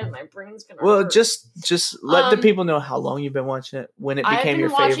it again. My brain's gonna hurt. just let the people know how long you've been watching it, when it became your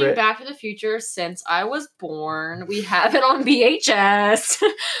favorite. I've been watching Back to the Future since I was born. We have it on VHS.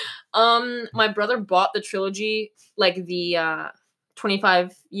 My brother bought the trilogy, like the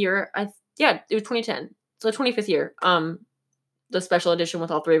 25 year. It was 2010, so the 25th year. the special edition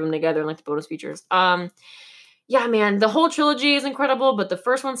with all three of them together and like the bonus features. Yeah, man, the whole trilogy is incredible, but the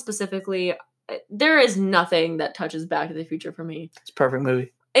first one specifically, there is nothing that touches Back to the Future for me. It's a perfect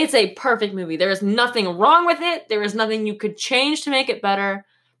movie. It's a perfect movie. There is nothing wrong with it. There is nothing you could change to make it better.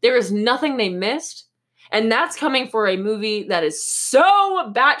 There is nothing they missed. And that's coming for a movie that is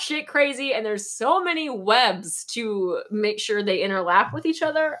so batshit crazy, and there's so many webs to make sure they interlap with each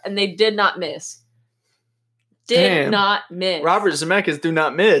other, and they did not miss. Did not miss. Robert Zemeckis do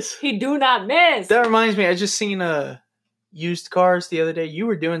not miss. He do not miss. That reminds me, I just seen Used Cars the other day. You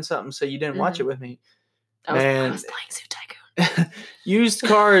were doing something, so you didn't watch it with me. I was playing Zoo Tycoon. Used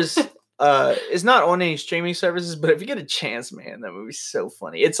Cars is not on any streaming services, but if you get a chance, man, that movie's so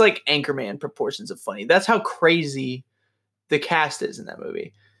funny. It's like Anchorman proportions of funny. That's how crazy the cast is in that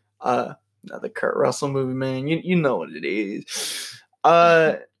movie. Another Kurt Russell movie, man. You know what it is.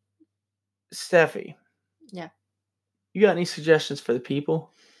 Steffi. Yeah. You got any suggestions for the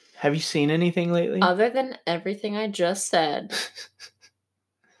people? Have you seen anything lately? Other than everything I just said,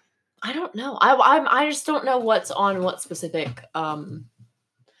 I don't know. I just don't know what's on what specific.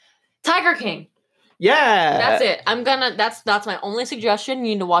 Tiger King. Yeah. That's it. That's my only suggestion.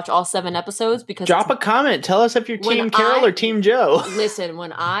 You need to watch all 7 episodes because drop a comment. Tell us if you're Team Carol or Team Joe. Listen,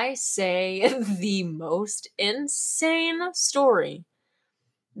 when I say the most insane story,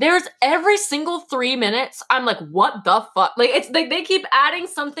 there's every single 3 minutes, I'm like, what the fuck? Like, it's like they keep adding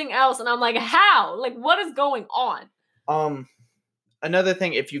something else, and I'm like, how? Like, what is going on? Another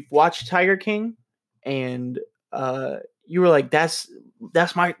thing, if you've watched Tiger King and you were like, that's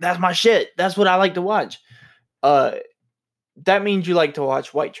my shit. That's what I like to watch. That means you like to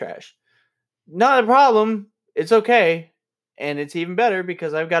watch white trash. Not a problem. It's okay. And it's even better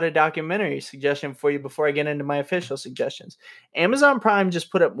because I've got a documentary suggestion for you before I get into my official suggestions. Amazon Prime just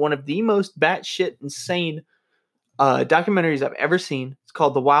put up one of the most batshit insane documentaries I've ever seen. It's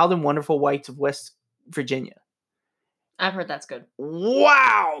called The Wild and Wonderful Whites of West Virginia. I've heard that's good.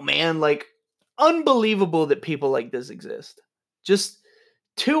 Wow, man. Like, unbelievable that people like this exist. Just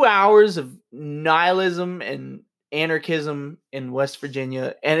 2 hours of nihilism and anarchism in West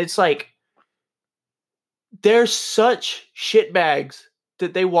Virginia. And it's like, they're such shitbags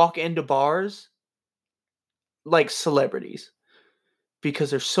that they walk into bars like celebrities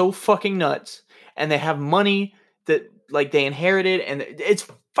because they're so fucking nuts and they have money that like they inherited, and it's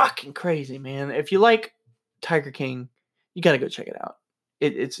fucking crazy, man. If you like Tiger King, you got to go check it out.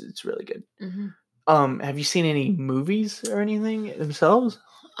 It's really good. Mm-hmm. Have you seen any movies or anything themselves?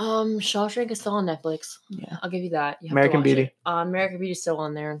 Shawshank is still on Netflix. Yeah, I'll give you that. You have American Beauty. American Beauty is still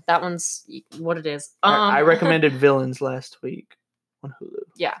on there. That one's what it is. I recommended Villains last week on Hulu.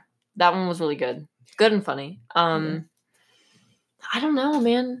 Yeah, that one was really good. Good and funny. I don't know,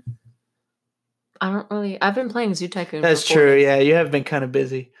 man. I've been playing Zoo Tycoon. That's true. Yeah, you have been kind of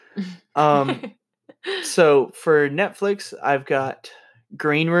busy. So for Netflix, I've got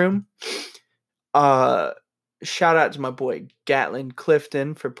Green Room. Shout out to my boy Gatlin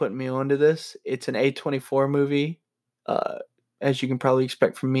Clifton for putting me onto this. It's an A24 movie. As you can probably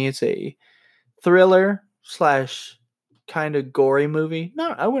expect from me, it's a thriller / kind of gory movie.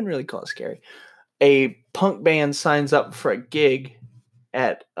 No, I wouldn't really call it scary. A punk band signs up for a gig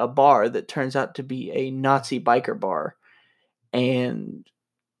at a bar that turns out to be a Nazi biker bar. And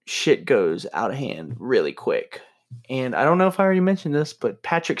shit goes out of hand really quick. And I don't know if I already mentioned this, but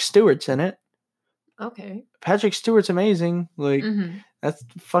Patrick Stewart's in it. Okay. Patrick Stewart's amazing. Like, that's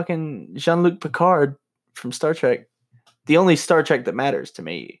fucking Jean-Luc Picard from Star Trek. The only Star Trek that matters to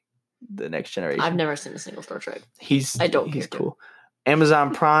me, The Next Generation. I've never seen a single Star Trek. He's cool.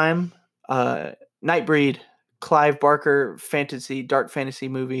 Amazon Prime, Nightbreed, Clive Barker dark fantasy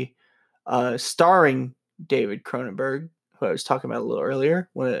movie, starring David Cronenberg, who I was talking about a little earlier,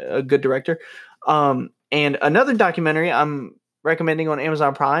 a good director. And another documentary I'm recommending on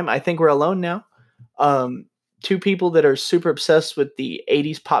Amazon Prime, I Think We're Alone Now. 2 people that are super obsessed with the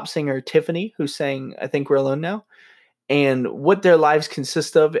 80s pop singer Tiffany, who sang I Think We're Alone Now, and what their lives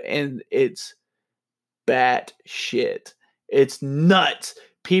consist of, and it's bat shit. It's nuts.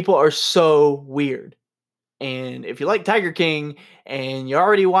 People are so weird. And if you like Tiger King and you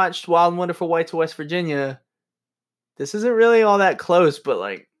already watched Wild and Wonderful Whites of West Virginia, this isn't really all that close, but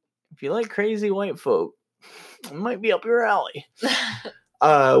like, if you like crazy white folk, it might be up your alley.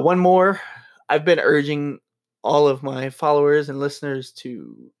 One more. I've been urging all of my followers and listeners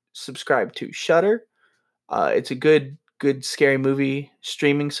to subscribe to Shudder. It's a good scary movie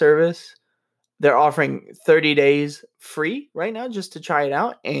streaming service. They're offering 30 days free right now just to try it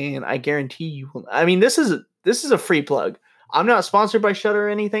out, and I guarantee you will. I mean, this is a free plug. I'm not sponsored by Shudder or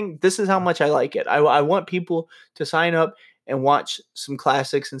anything. This is how much I like it. I want people to sign up and watch some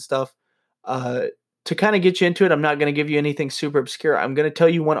classics and stuff. To kind of get you into it, I'm not going to give you anything super obscure. I'm going to tell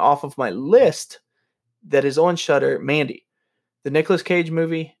you one off of my list that is on Shudder, Mandy, the Nicolas Cage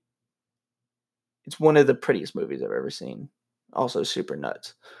movie. It's one of the prettiest movies I've ever seen. Also super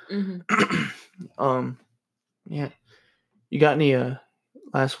nuts. Mm-hmm. Yeah. You got any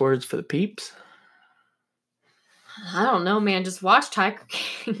last words for the peeps? I don't know, man. Just watch Tiger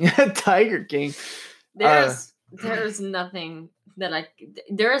King. Tiger King. There's nothing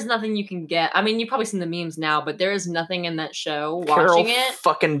there is nothing you can get. I mean, you've probably seen the memes now, but there is nothing in that show watching it.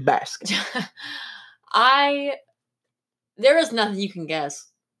 Fucking Baskin. There is nothing you can guess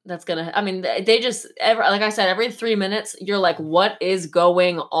that's gonna. I mean, they just like I said, every 3 minutes you're like, what is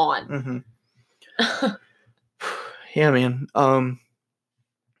going on? Mm-hmm. Yeah, man.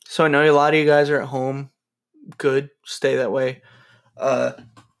 So I know a lot of you guys are at home. Good, stay that way.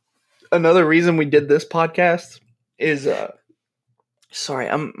 Another reason we did this podcast is sorry,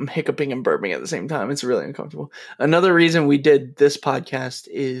 I'm hiccuping and burping at the same time. It's really uncomfortable. Another reason we did this podcast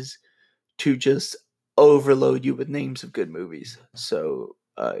is to just overload you with names of good movies. So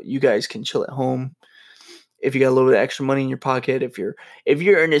you guys can chill at home. If you got a little bit of extra money in your pocket, if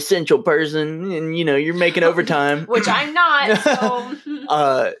you're an essential person and you're making overtime, which I'm not,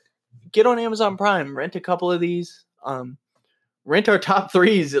 so get on Amazon Prime, rent a couple of these. Rent our top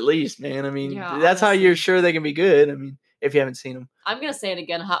threes at least, man. I mean, that's how you're sure they can be good. I mean, if you haven't seen them. I'm going to say it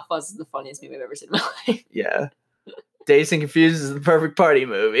again. Hot Fuzz is the funniest movie I've ever seen in my life. Yeah. Dazed and Confused is the perfect party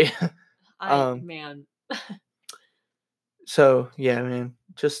movie. Man. So, yeah, man.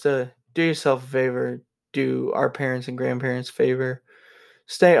 Just do yourself a favor. Do our parents and grandparents a favor.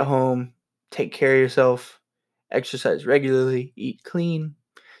 Stay at home. Take care of yourself. Exercise regularly. Eat clean.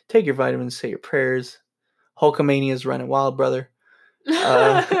 Take your vitamins. Say your prayers. Hulkamania is running wild, brother.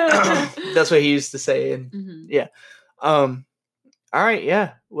 That's what he used to say. And yeah. All right.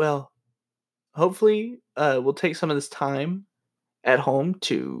 Yeah. Well, hopefully we'll take some of this time at home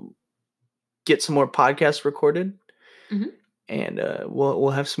to get some more podcasts recorded. Mm-hmm. And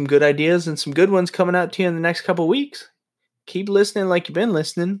we'll have some good ideas and some good ones coming out to you in the next couple weeks. Keep listening like you've been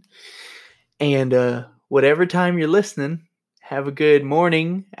listening. And whatever time you're listening, have a good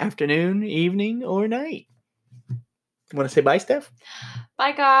morning, afternoon, evening, or night. Want to say bye, Steph?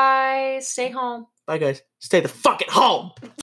 Bye, guys. Stay home. Bye, guys. Stay the fuck at home.